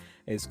Gunn, and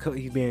he's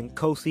been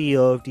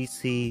co-CEO of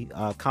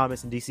DC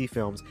Comics and DC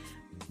Films.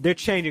 They're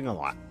changing a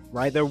lot,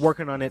 right? They're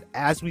working on it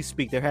as we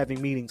speak. They're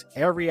having meetings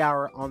every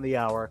hour on the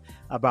hour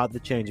about the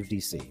change of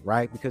DC,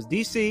 right? Because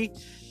DC,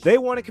 they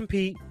want to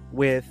compete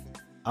with,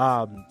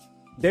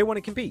 they want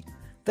to compete.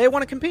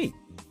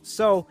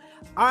 So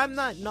I'm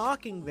not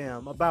knocking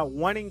them about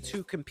wanting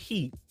to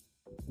compete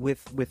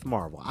with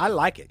Marvel. I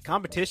like it.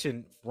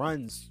 Competition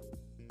runs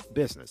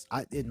business,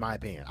 in my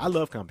opinion. I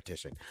love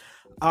competition.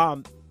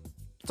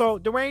 So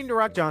Dwayne The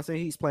Rock Johnson,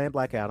 he's playing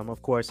Black Adam,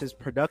 of course, his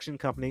production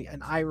company,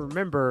 and I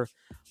remember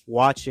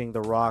watching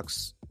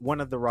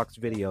one of The Rock's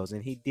videos,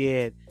 and he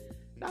did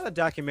not a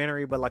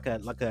documentary, but like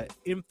a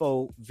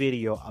info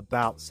video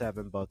about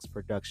Seven Bucks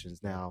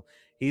Productions. Now,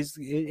 he's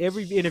in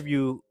every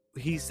interview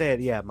he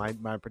said, yeah,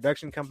 my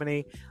production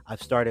company,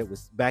 I've started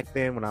with back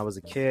then when I was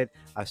a kid,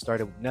 I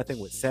started with nothing,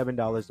 with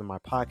 $7 in my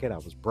pocket. I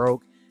was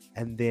broke.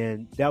 And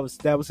then that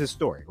was his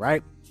story,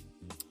 right?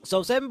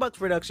 So Seven Bucks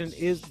Production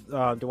is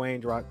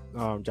Dwayne Rock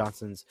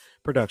Johnson's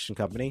production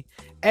company,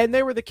 and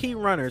they were the key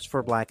runners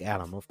for Black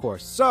Adam, of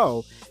course.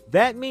 So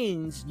that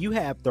means you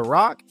have The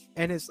Rock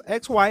and his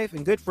ex-wife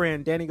and good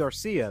friend Danny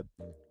Garcia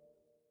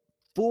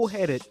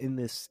full-headed in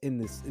this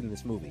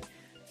movie.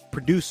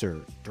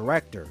 Producer,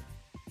 director,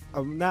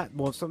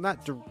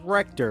 not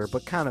director,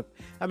 but kind of.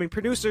 I mean,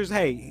 producers.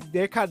 Hey,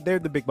 they're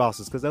the big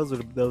bosses because those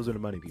are the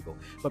money people.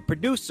 But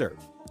producer,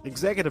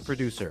 executive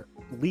producer,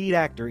 lead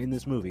actor in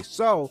this movie.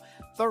 So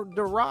the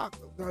Rock,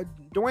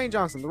 Dwayne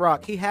Johnson, The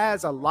Rock, he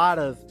has a lot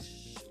of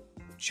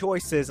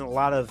choices and a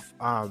lot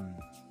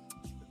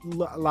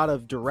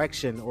of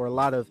direction or a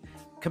lot of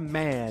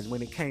command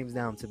when it came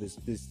down to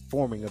this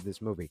forming of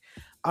this movie.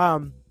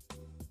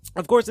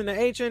 Of course, in the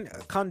ancient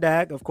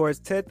Kondak, of course,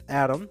 Ted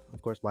Adam,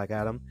 of course, Black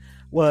Adam,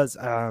 was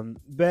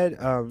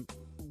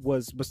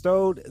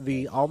bestowed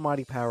the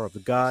almighty power of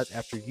the gods.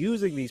 After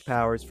using these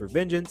powers for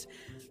vengeance,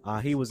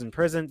 he was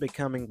imprisoned,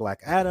 becoming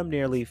Black Adam.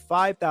 Nearly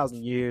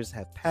 5,000 years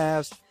have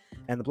passed,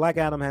 and the Black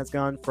Adam has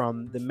gone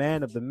from the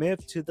man of the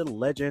myth to the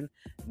legend,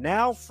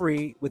 now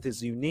free with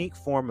his unique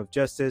form of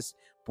justice,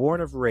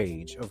 born of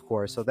rage, of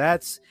course. So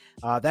that's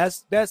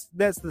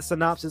the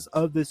synopsis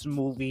of this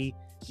movie.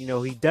 You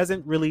know, he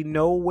doesn't really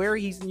know where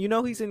he's in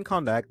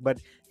Kondak, but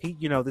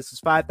this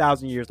is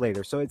 5,000 years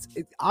later. So it's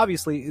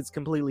obviously it's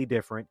completely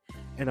different.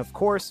 And of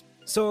course,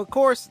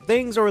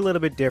 things are a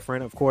little bit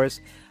different. Of course,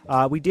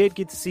 we did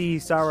get to see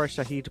Sarah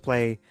Shahid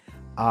play,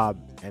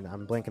 and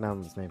I'm blanking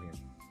on his name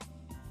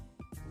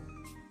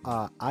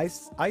here.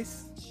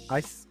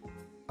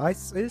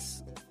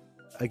 Isis.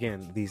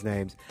 Again, these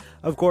names.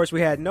 Of course,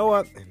 we had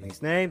Noah, and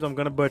these names I'm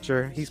gonna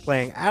butcher. He's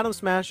playing Adam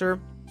Smasher.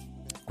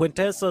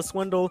 Quintessa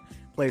Swindle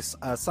plays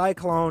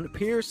Cyclone.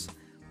 Pierce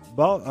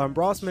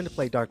Brosnan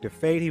played Dr.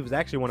 Fate. He was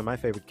actually one of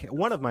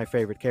my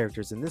favorite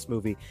characters in this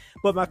movie.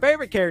 But my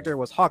favorite character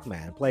was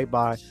Hawkman, played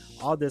by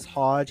Aldous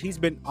Hodge.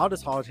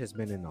 Aldous Hodge has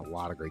been in a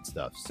lot of great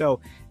stuff. So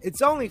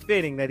it's only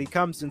fitting that he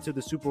comes into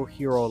the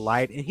superhero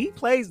light and he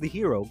plays the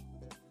hero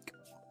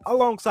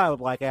alongside with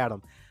Black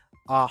Adam.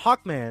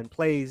 Hawkman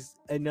plays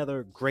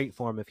another great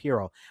form of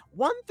hero.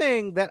 One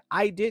thing that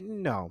I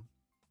didn't know,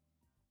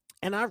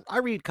 and I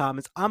read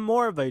comics, I'm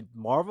more of a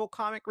Marvel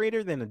comic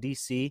reader than a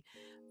DC.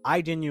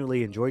 I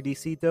genuinely enjoy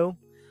DC though.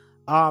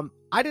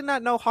 I did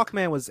not know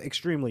Hawkman was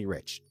extremely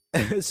rich.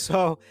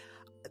 So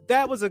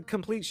that was a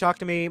complete shock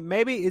to me.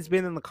 Maybe it's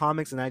been in the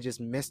comics and I just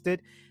missed it.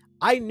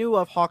 I knew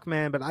of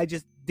Hawkman, but I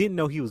just didn't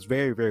know he was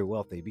very, very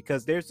wealthy,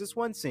 because there's this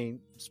one scene,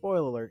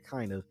 spoiler alert,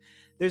 kind of.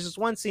 There's this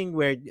one scene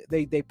where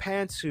they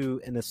pan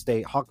to an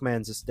estate,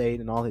 Hawkman's estate,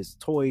 and all his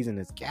toys and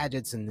his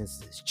gadgets and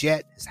his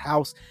jet, his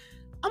house.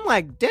 I'm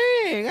like,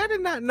 dang, I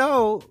did not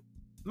know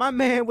my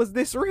man was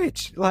this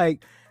rich.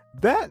 Like,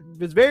 that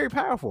was very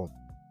powerful.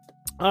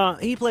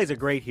 He plays a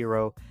great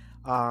hero.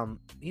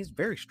 He's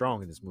very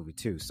strong in this movie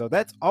too, so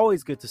that's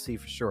always good to see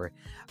for sure.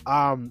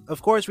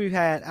 Of course, we've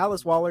had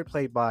Alice Waller,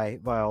 played by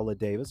Viola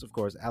Davis. Of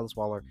course, Alice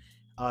Waller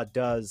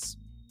does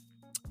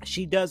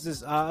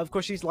this. Of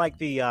course, she's like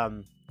the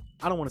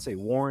I don't want to say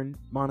Warren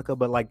Monica,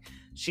 but like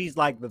she's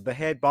like the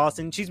head boss,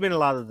 and she's been in a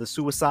lot of the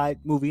Suicide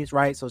movies,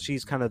 right? So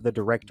she's kind of the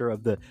director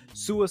of the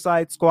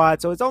Suicide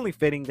Squad. So it's only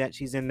fitting that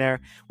she's in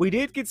there. We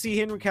did get to see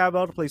Henry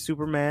Cavill to play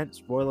Superman.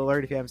 Spoiler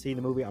alert if you haven't seen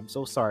the movie. I'm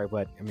so sorry,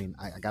 but I mean,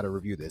 I got to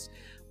review this.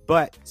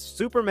 But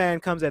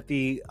Superman comes at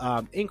the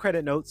end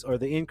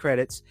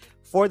credits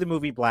for the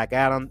movie Black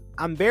Adam.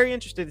 I'm very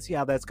interested to see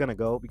how that's going to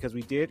go, because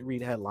we did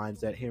read headlines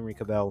that Henry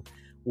Cavill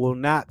will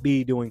not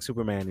be doing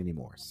Superman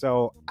anymore.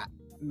 So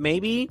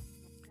maybe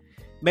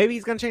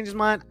he's going to change his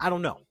mind. I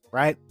don't know,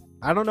 right?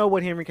 I don't know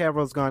what Henry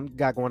Cavill's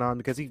got going on,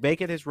 because he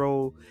vacated his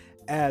role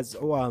as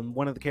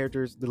one of the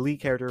characters, the lead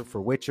character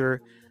for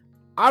Witcher.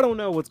 I don't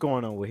know what's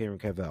going on with Henry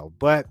Cavill,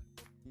 but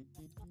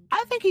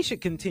I think he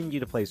should continue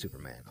to play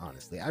Superman,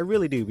 honestly. I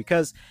really do,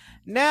 because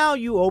now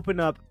you open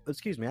up...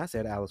 Excuse me, I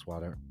said Alice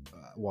Waller.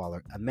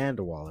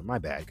 Amanda Waller. My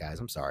bad, guys.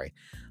 I'm sorry.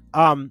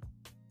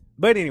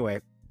 But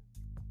anyway,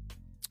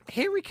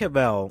 Henry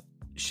Cavill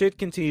should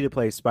continue to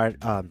play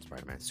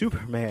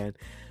Superman,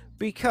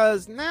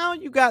 because now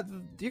you got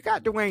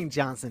Dwayne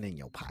Johnson in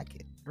your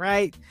pocket,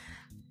 right?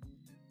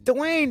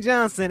 Dwayne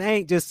Johnson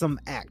ain't just some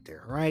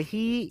actor, right?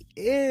 He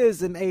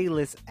is an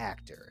A-list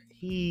actor.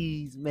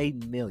 He's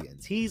made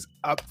millions. He's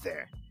up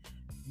there.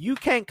 You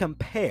can't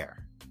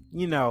compare,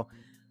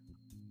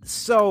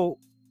 So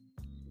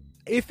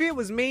if it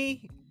was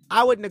me,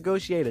 I would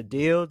negotiate a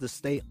deal to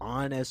stay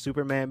on as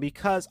Superman,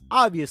 because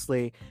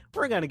obviously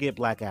we're going to get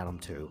Black Adam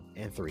 2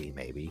 and 3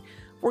 maybe.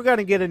 We're going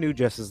to get a new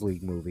Justice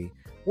League movie.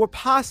 or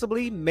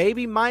possibly,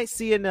 maybe might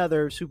see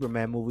another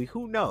Superman movie.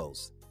 Who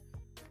knows?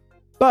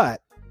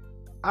 But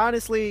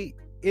honestly,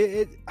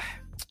 you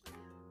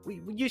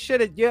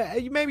should have,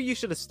 maybe you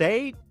should have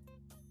stayed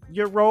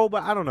your role,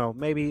 but I don't know.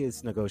 Maybe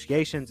it's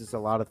negotiations. It's a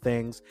lot of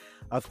things.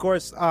 Of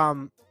course,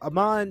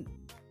 Aman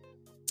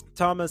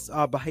Thomas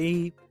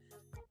Bahi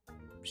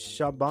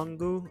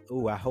Shabangu.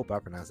 Oh, I hope I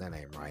pronounced that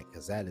name right,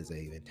 because that is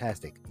a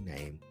fantastic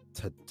name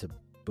to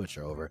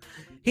butcher over.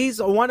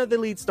 He's one of the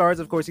lead stars.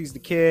 Of course, he's the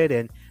kid,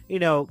 and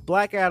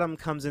Black Adam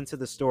comes into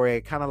the story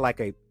kind of like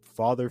a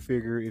father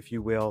figure, if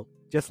you will,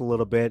 just a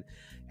little bit,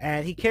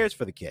 and he cares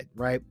for the kid,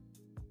 right?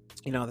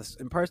 This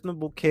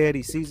impersonable kid.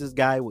 He sees this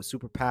guy with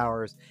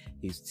superpowers.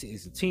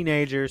 He's a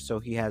teenager, so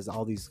he has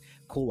all these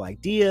cool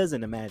ideas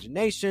and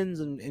imaginations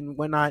and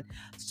whatnot.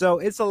 So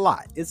it's a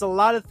lot. It's a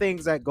lot of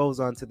things that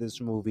goes on to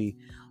this movie.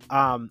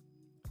 A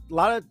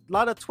lot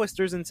of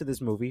twisters into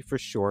this movie for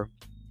sure.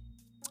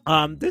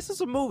 This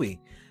is a movie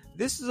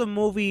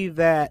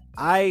that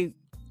I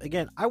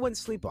wouldn't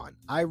sleep on.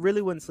 I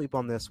really wouldn't sleep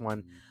on this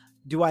one.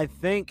 Do I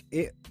think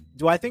it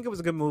was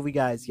a good movie,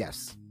 guys?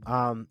 Yes.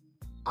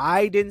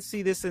 I didn't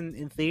see this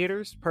in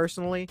theaters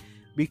personally,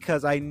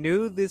 because I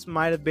knew this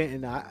might have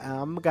been, and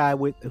I'm a guy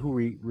who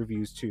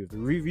reviews too. If the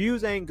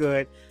reviews ain't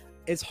good,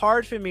 it's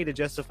hard for me to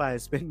justify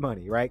and spend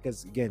money, right?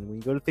 Because again, when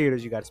you go to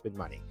theaters, you got to spend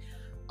money.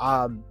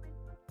 And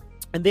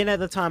then at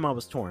the time I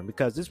was torn,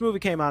 because this movie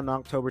came out on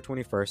October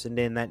 21st, and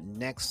then that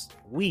next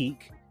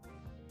week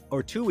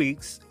or 2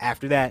 weeks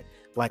after that,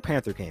 Black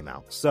Panther came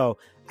out. So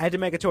I had to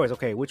make a choice.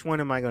 Okay, which one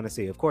am I going to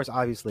see? Of course,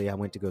 obviously, I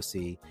went to go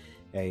see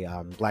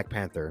a Black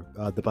Panther,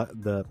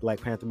 the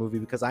Black Panther movie,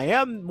 because I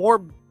am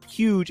more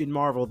huge in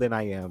Marvel than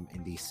I am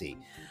in DC.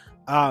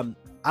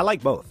 I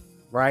like both,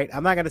 right?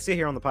 I'm not going to sit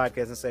here on the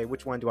podcast and say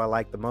which one do I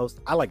like the most.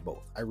 I like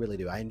both. I really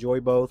do. I enjoy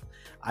both.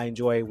 I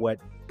enjoy what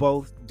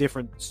both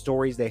different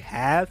stories they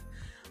have.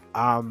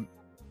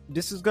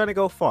 This is going to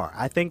go far.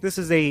 I think this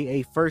is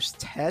a first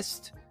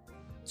test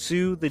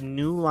to the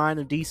new line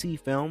of DC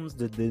films,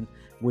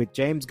 with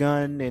James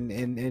Gunn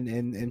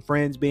and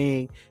friends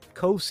being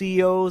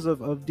co-CEOs of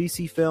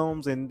DC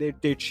films, and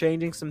they're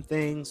changing some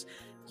things.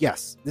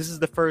 Yes, this is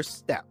the first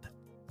step,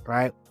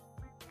 right?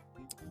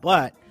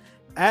 But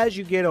as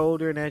you get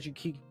older and as you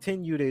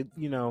continue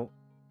to,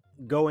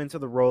 go into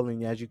the role,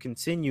 and as you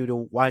continue to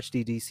watch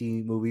the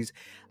DC movies,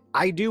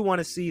 I do want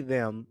to see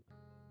them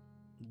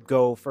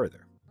go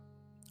further.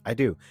 I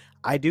do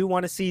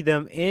want to see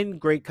them in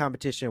great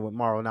competition with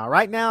Marvel. Now,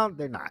 right now,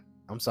 they're not.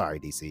 I'm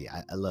sorry, DC.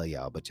 I love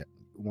y'all, but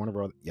Warner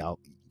Bros.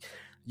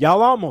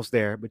 Y'all almost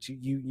there, but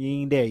you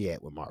ain't there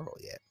yet with Marvel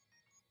yet.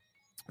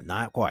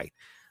 Not quite.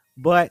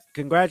 But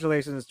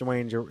congratulations,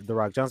 Dwayne The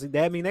Rock Johnson.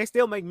 They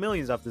still make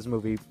millions off this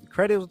movie.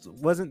 Credits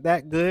wasn't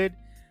that good,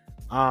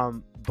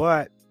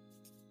 but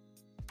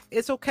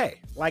it's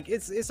okay. Like,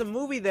 it's a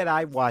movie that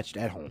I watched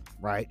at home,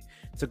 right?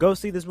 To go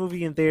see this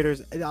movie in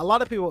theaters. A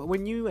lot of people,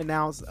 when you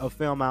announce a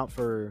film out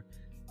for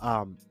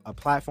a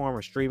platform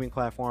or streaming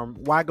platform,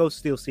 why go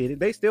still see it?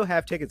 They still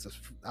have tickets.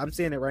 I'm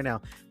seeing it right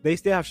now. They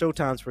still have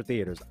showtimes for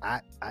theaters.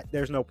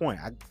 There's no point.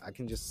 I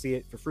can just see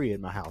it for free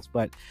in my house.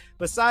 But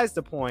besides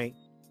the point,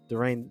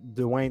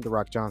 Dwayne The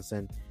Rock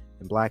Johnson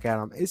and Black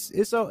Adam, it's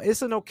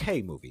an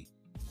okay movie,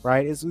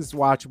 right? It's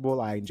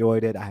watchable. I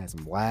enjoyed it. I had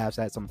some laughs.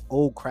 I had some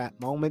old crap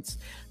moments.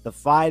 The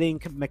fighting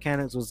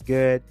mechanics was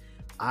good.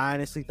 I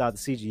honestly thought the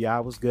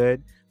CGI was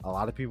good. A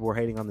lot of people were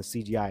hating on the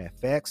CGI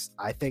effects.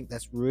 I think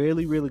that's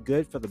really, really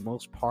good for the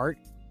most part.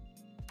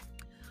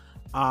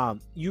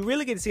 You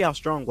really get to see how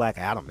strong Black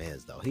Adam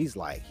is, though. He's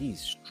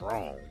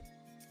strong.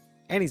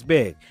 And he's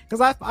big.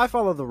 Because I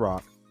follow The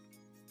Rock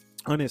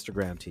on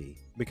Instagram T.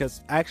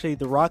 Because actually,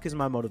 The Rock is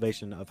my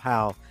motivation of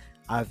how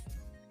I've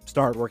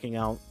started working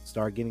out,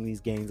 started getting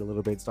these gains a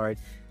little bit.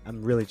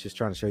 I'm really just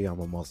trying to show y'all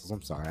my muscles.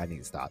 I'm sorry, I need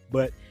to stop.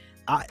 But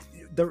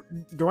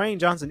Dwayne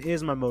Johnson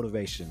is my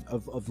motivation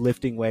of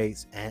lifting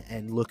weights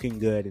and looking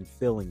good and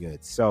feeling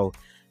good. So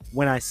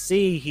when I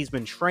see he's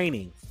been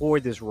training for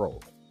this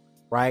role,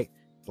 right?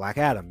 Black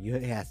Adam, he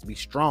has to be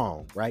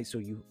strong, right? So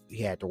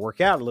he had to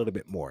work out a little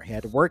bit more. He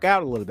had to work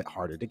out a little bit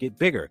harder to get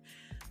bigger,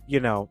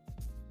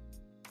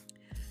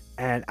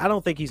 And I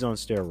don't think he's on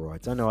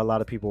steroids. I know a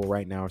lot of people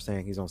right now are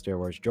saying he's on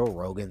steroids. Joe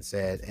Rogan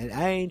said, and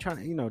I ain't trying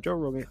to, Joe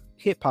Rogan,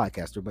 hit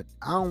podcaster, but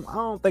I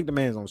don't think the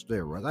man's on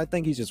steroids. I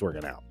think he's just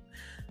working out,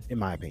 in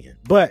my opinion.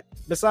 But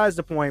besides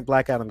the point,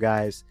 Black Adam,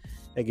 guys,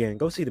 again,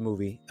 go see the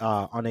movie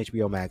on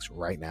HBO Max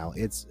right now.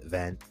 It's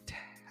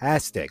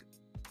fantastic.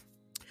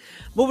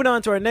 Moving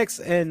on to our next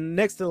to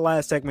the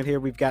last segment here,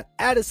 we've got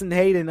Addison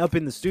Hayden up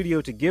in the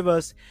studio to give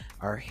us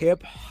our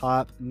hip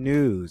hop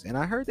news. And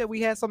I heard that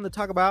we had something to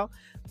talk about.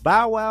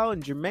 Bow Wow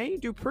and Jermaine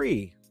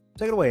Dupri.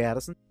 Take it away,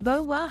 Addison.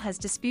 Bow Wow has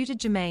disputed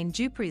Jermaine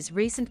Dupri's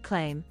recent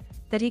claim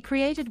that he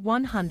created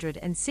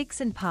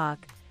 106 &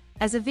 Park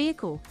as a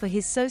vehicle for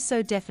his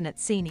so-definite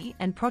Cini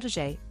and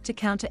protege to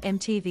counter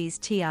MTV's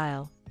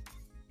TIL.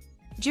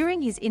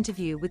 During his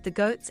interview with the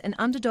Goats and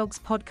Underdogs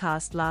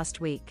podcast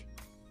last week,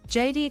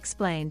 JD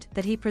explained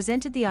that he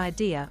presented the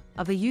idea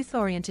of a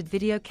youth-oriented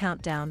video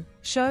countdown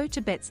show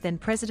to BET's then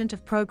president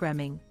of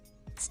programming,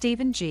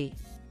 Stephen G.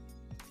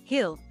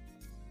 Hill.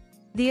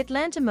 The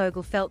Atlanta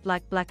mogul felt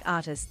like black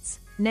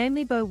artists,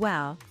 namely Bow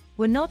Wow,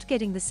 were not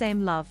getting the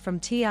same love from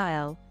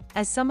TIL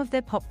as some of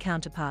their pop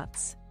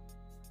counterparts.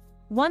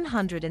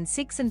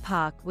 106 &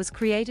 Park was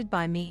created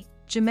by me,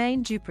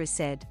 Jermaine Dupri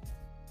said.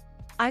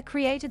 I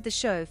created the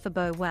show for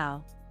Bow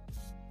Wow.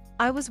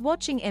 I was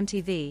watching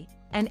MTV,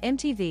 and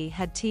MTV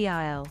had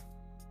TIL.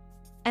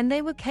 And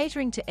they were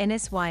catering to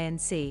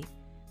NSYNC,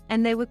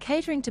 and they were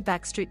catering to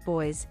Backstreet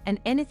Boys and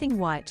anything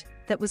white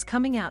that was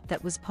coming out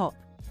that was pop.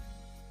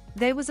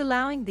 They was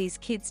allowing these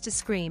kids to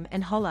scream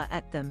and holler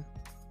at them.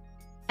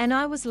 And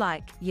I was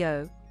like,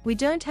 yo, we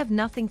don't have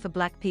nothing for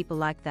black people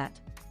like that.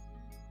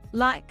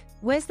 Like,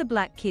 where's the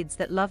black kids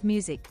that love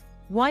music?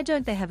 Why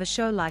don't they have a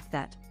show like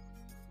that?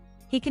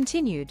 He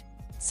continued,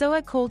 so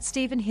I called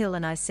Stephen Hill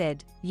and I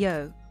said,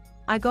 yo,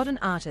 I got an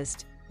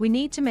artist, we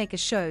need to make a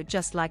show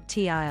just like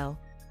TIL.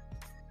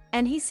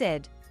 And he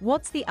said,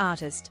 what's the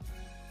artist?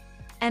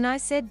 And I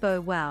said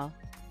Bow Wow.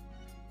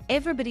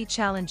 Everybody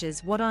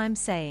challenges what I'm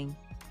saying.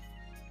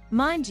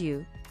 Mind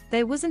you,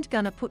 they wasn't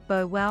gonna put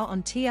Bow Wow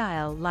on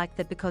TIL like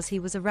that because he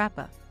was a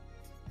rapper.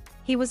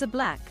 He was a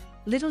black,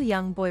 little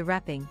young boy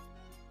rapping.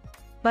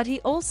 But he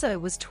also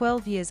was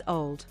 12 years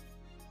old.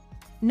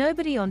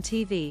 Nobody on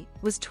TV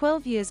was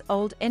 12 years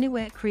old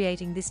anywhere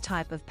creating this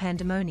type of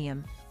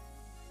pandemonium.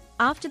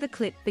 After the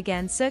clip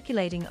began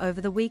circulating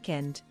over the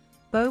weekend,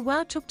 Bow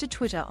Wow took to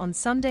Twitter on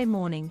Sunday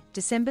morning,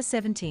 December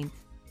 17th,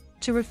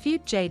 to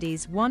refute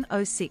JD's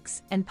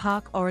 106 &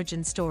 Park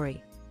origin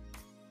story.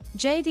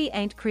 JD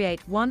ain't create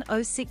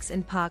 106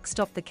 & Park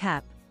stop the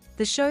cap,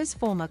 the show's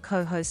former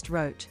co-host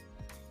wrote.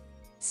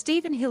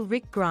 Stephen Hill,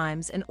 Rick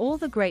Grimes and all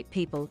the great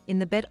people in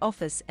the BET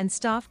office and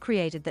staff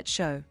created that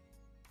show.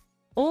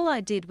 All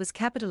I did was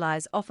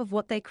capitalize off of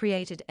what they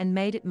created and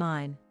made it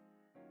mine.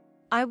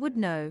 I would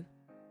know.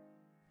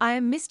 I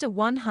am Mr.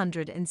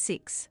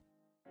 106.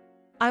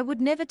 I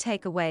would never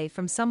take away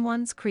from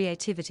someone's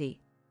creativity.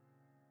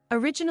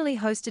 Originally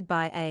hosted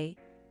by A.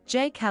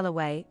 J.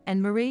 Calloway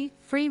and Marie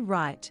Free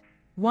Wright,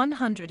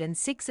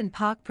 106 &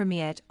 Park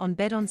premiered on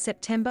BET on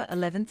September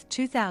 11,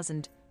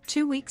 2000,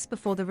 2 weeks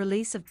before the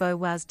release of Bow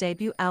Wow's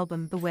debut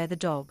album Beware the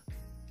Dog.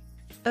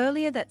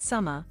 Earlier that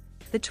summer,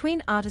 the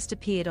twin artist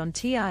appeared on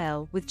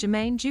TIL with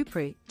Jermaine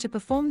Dupri to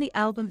perform the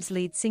album's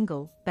lead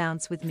single,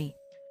 Bounce With Me.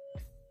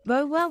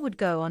 Bow Wow would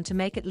go on to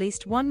make at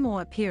least one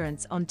more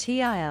appearance on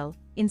TIL,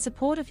 in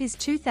support of his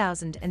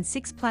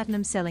 2006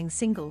 platinum-selling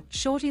single,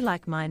 Shorty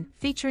Like Mine,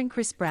 featuring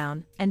Chris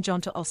Brown and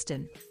Jonta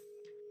Austin.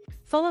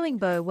 Following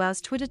Bow Wow's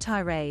Twitter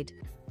tirade,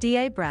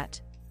 D.A. Brat,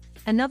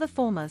 another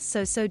former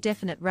So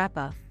Definite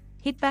rapper,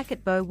 hit back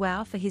at Bow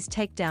Wow for his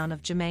takedown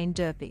of Jermaine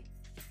Dupri.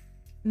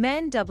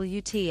 Man,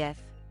 WTF.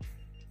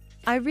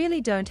 I really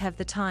don't have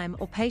the time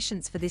or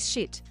patience for this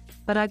shit,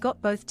 but I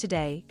got both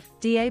today,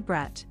 D.A.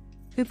 Brat,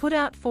 who put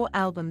out 4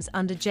 albums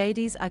under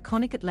JD's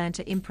iconic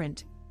Atlanta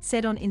imprint,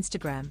 said on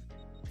Instagram.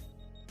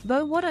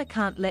 Bo, what I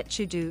can't let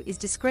you do is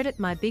discredit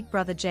my big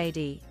brother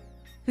JD,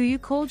 who you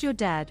called your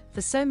dad for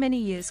so many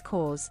years,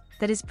 cause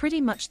that is pretty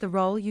much the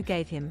role you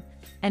gave him,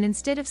 and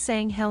instead of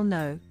saying hell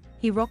no,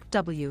 he rocked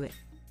W it.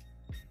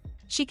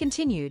 She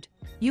continued,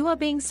 you are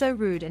being so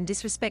rude and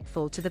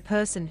disrespectful to the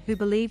person who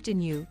believed in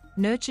you,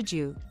 nurtured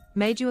you,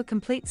 made you a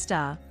complete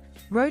star,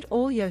 wrote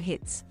all your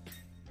hits,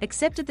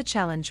 accepted the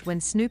challenge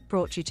when Snoop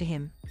brought you to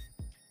him.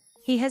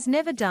 He has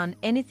never done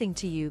anything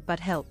to you but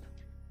help.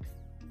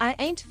 I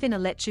ain't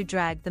finna let you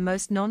drag the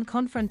most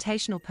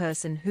non-confrontational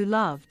person who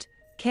loved,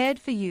 cared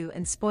for you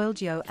and spoiled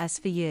yo ass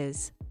for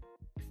years.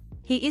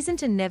 He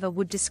isn't and never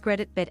would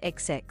discredit BET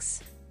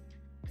XX.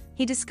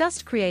 He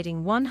discussed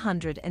creating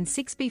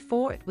 106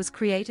 before it was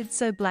created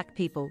so black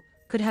people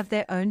could have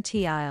their own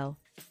TIL.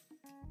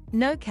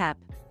 No cap.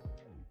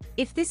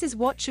 If this is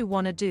what you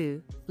wanna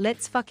do,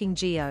 let's fucking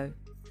go.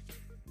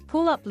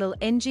 Pull up lil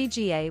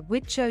NGGA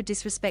with yo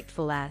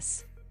disrespectful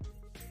ass.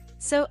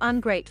 So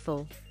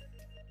ungrateful.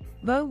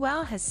 Bow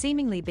Wow has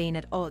seemingly been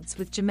at odds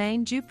with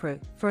Jermaine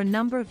Dupri for a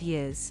number of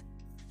years.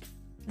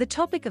 The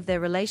topic of their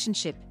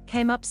relationship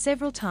came up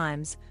several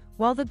times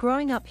while the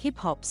growing up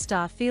hip-hop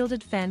star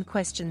fielded fan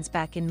questions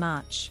back in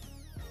March.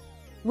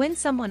 When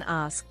someone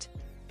asked,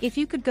 if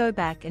you could go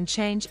back and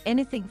change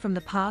anything from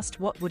the past,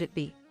 what would it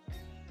be?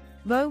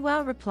 Bow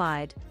Wow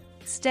replied,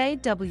 stay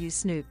W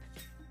Snoop.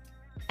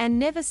 And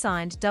never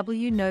signed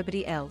W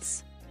nobody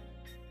else.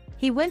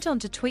 He went on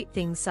to tweet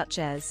things such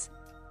as,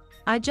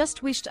 I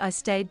just wished I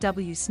stayed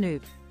W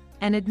Snoop,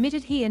 and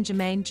admitted he and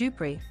Jermaine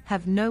Dupri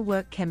have no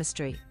work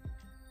chemistry.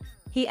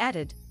 He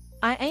added,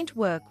 I ain't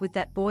work with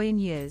that boy in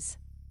years.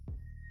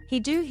 He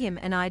do him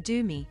and I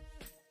do me.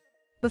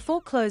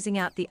 Before closing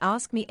out the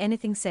Ask Me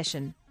Anything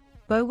session,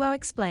 Bow Wow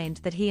explained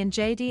that he and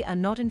JD are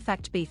not in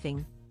fact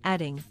beefing,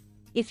 adding,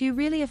 if you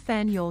really a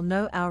fan you'll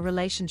know our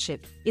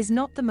relationship is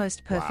not the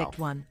most perfect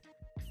one.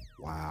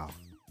 Wow.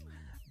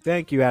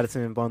 Thank you,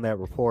 Addison, on that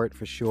report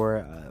for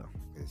sure.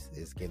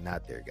 It's getting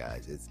out there,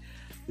 guys.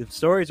 The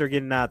stories are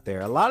getting out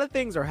there. A lot of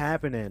things are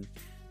happening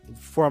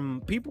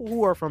from people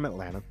who are from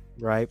Atlanta,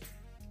 right?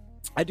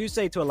 I do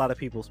say to a lot of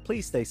people,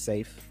 please stay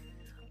safe.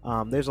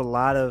 There's a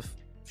lot of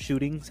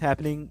shootings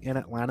happening in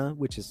Atlanta,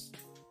 which is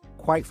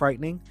quite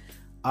frightening.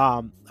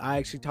 I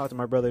actually talked to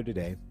my brother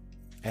today,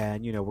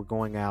 and we're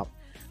going out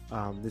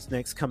this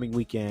next coming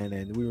weekend,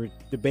 and we were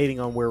debating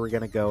on where we're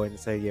going to go, and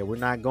say, yeah, we're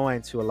not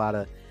going to a lot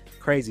of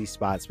crazy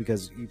spots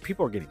because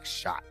people are getting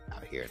shot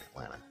out here in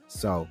Atlanta.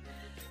 So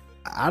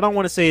I don't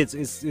want to say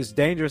it's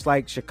dangerous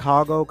like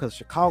Chicago, because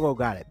Chicago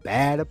got it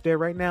bad up there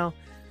right now.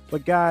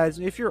 But guys,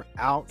 if you're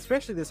out,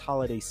 especially this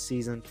holiday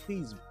season,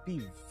 please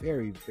be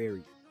very,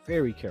 very,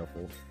 very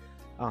careful,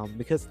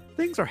 because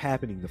things are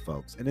happening to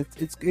folks, and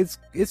it's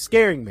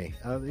scaring me.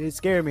 It's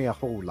scaring me a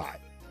whole lot.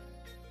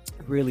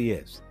 It really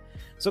is.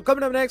 So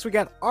coming up next, we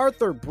got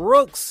Arthur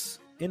Brooks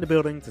in the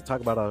building to talk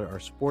about our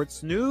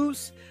sports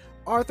news.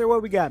 Arthur,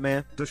 what we got,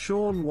 man?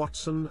 Deshaun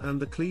Watson and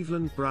the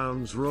Cleveland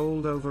Browns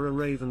rolled over a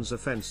Ravens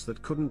offense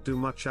that couldn't do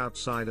much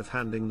outside of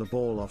handing the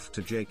ball off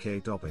to J.K.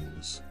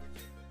 Dobbins.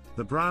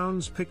 The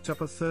Browns picked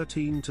up a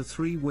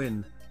 13-3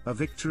 win, a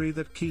victory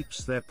that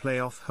keeps their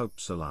playoff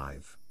hopes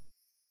alive.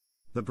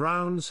 The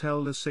Browns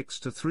held a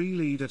 6-3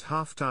 lead at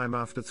halftime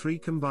after 3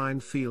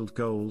 combined field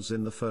goals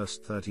in the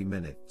first 30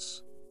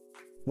 minutes.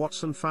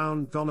 Watson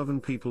found Donovan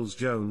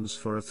Peoples-Jones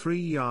for a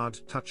 3-yard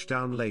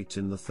touchdown late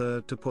in the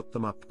third to put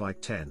them up by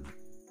 10.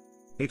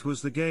 It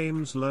was the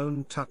game's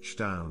lone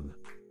touchdown.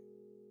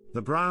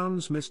 The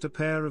Browns missed a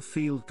pair of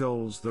field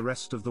goals the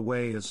rest of the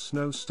way as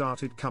snow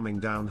started coming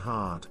down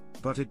hard,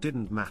 but it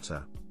didn't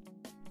matter.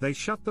 They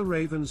shut the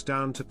Ravens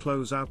down to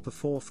close out the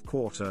fourth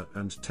quarter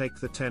and take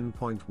the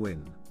 10-point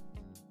win.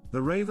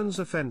 The Ravens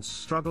offense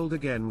struggled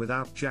again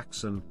without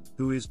Jackson,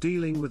 who is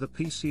dealing with a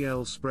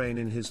PCL sprain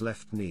in his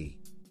left knee.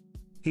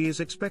 He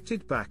is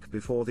expected back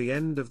before the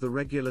end of the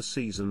regular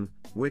season,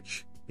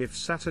 which, if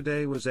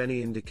Saturday was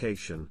any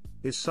indication,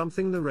 is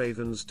something the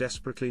Ravens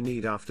desperately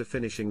need after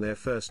finishing their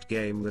first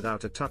game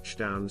without a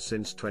touchdown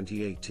since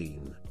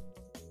 2018.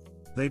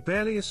 They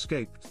barely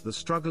escaped the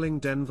struggling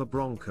Denver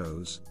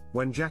Broncos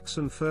when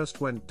Jackson first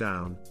went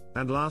down,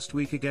 and last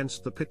week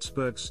against the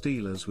Pittsburgh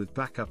Steelers with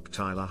backup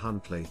Tyler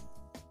Huntley.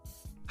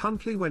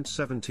 Huntley went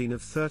 17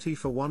 of 30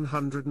 for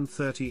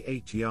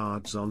 138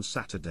 yards on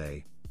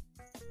Saturday.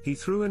 He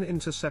threw an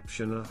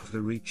interception after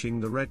reaching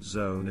the red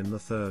zone in the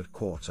third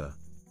quarter.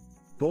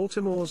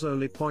 Baltimore's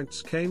only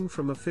points came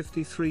from a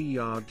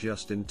 53-yard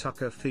Justin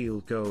Tucker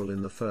field goal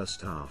in the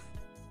first half.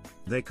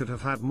 They could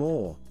have had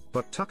more,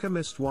 but Tucker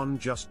missed one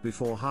just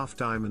before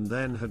halftime and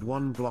then had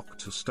one block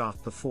to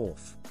start the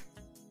fourth.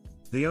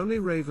 The only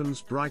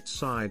Ravens' bright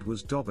side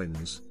was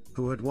Dobbins,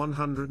 who had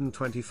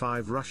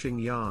 125 rushing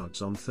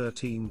yards on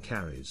 13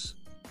 carries.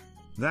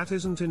 That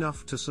isn't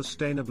enough to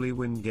sustainably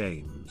win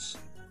games.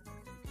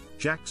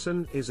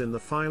 Jackson is in the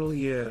final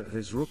year of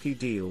his rookie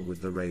deal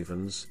with the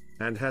Ravens,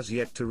 and has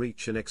yet to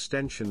reach an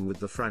extension with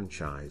the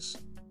franchise.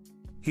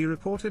 He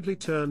reportedly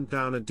turned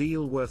down a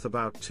deal worth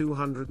about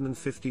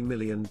 $250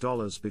 million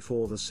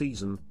before the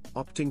season,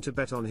 opting to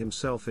bet on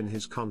himself in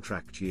his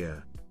contract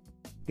year.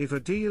 If a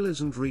deal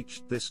isn't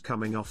reached this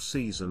coming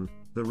off-season,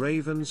 the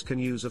Ravens can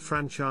use a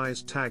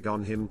franchise tag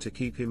on him to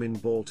keep him in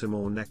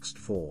Baltimore next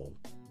fall.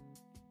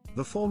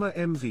 The former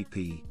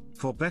MVP,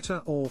 for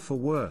better or for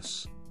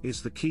worse,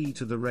 is the key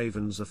to the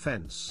Ravens'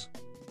 offense.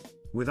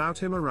 Without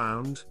him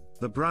around,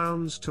 the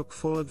Browns took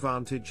full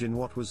advantage in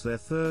what was their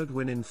third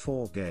win in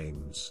 4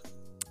 games.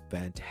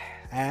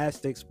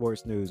 Fantastic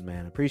sports news,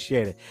 man.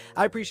 Appreciate it.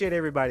 I appreciate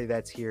everybody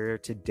that's here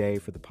today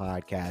for the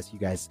podcast. You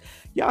guys,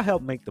 y'all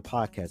help make the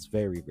podcast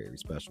very, very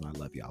special. I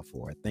love y'all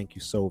for it. Thank you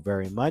so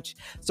very much.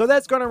 So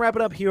that's going to wrap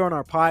it up here on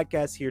our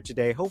podcast here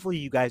today. Hopefully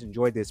you guys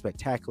enjoyed this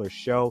spectacular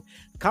show.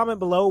 Comment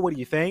below, what do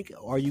you think?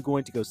 Are you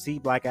going to go see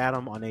Black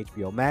Adam on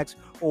HBO Max,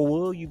 or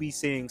will you be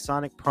seeing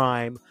Sonic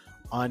Prime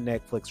on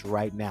Netflix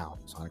right now?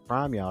 Sonic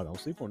Prime, y'all, don't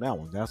sleep on that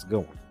one. That's a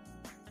good one.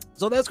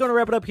 So that's going to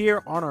wrap it up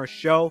here on our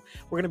show.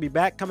 We're going to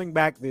be coming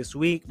back this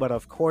week, but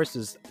of course,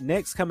 this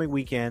next coming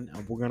weekend,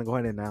 we're going to go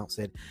ahead and announce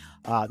it.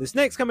 This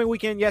next coming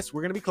weekend, yes,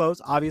 we're going to be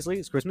closed. Obviously,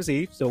 it's Christmas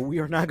Eve, so we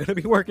are not going to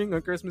be working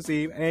on Christmas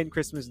Eve and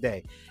Christmas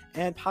Day,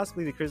 and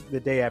possibly the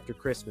day after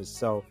Christmas.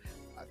 So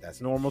that's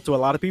normal to a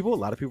lot of people. A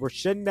lot of people are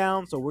shutting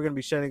down, so we're going to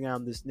be shutting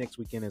down this next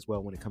weekend as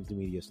well when it comes to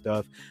media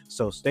stuff.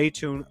 So stay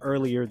tuned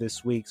earlier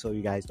this week so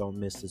you guys don't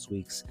miss this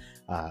week's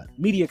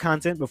media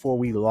content before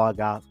we log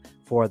off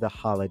for the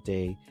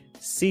holiday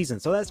season.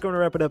 So that's going to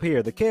wrap it up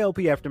here. The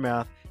KLP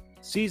Aftermath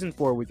Season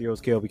 4 with your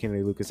host, KLP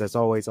Kennedy Lucas. As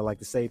always, I like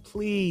to say,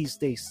 please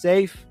stay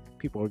safe.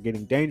 People are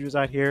getting dangerous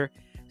out here.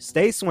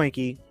 Stay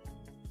swanky.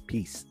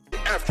 Peace.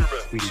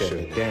 Aftermath. We shut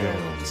it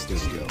down in the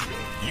studio.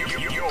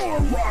 You're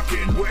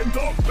rocking with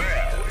the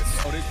best.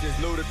 Oh, this is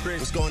Ludacris.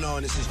 What's going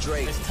on? This is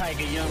Drake. It's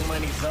Tiger Young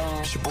Money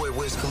Zone. It's your boy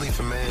Wiz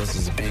Khalifa, man. This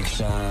is Big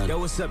Sean. Yo,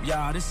 what's up,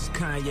 y'all? This is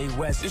Kanye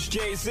West. It's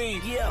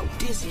Jay-Z. Yo,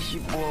 this is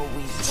your boy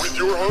Weezy. With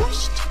your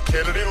host,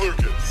 Kennedy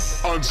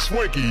Lucas. On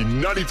Swanky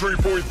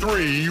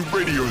 93.3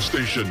 radio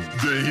station.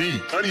 The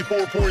Heat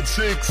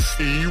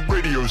 94.6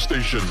 radio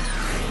station.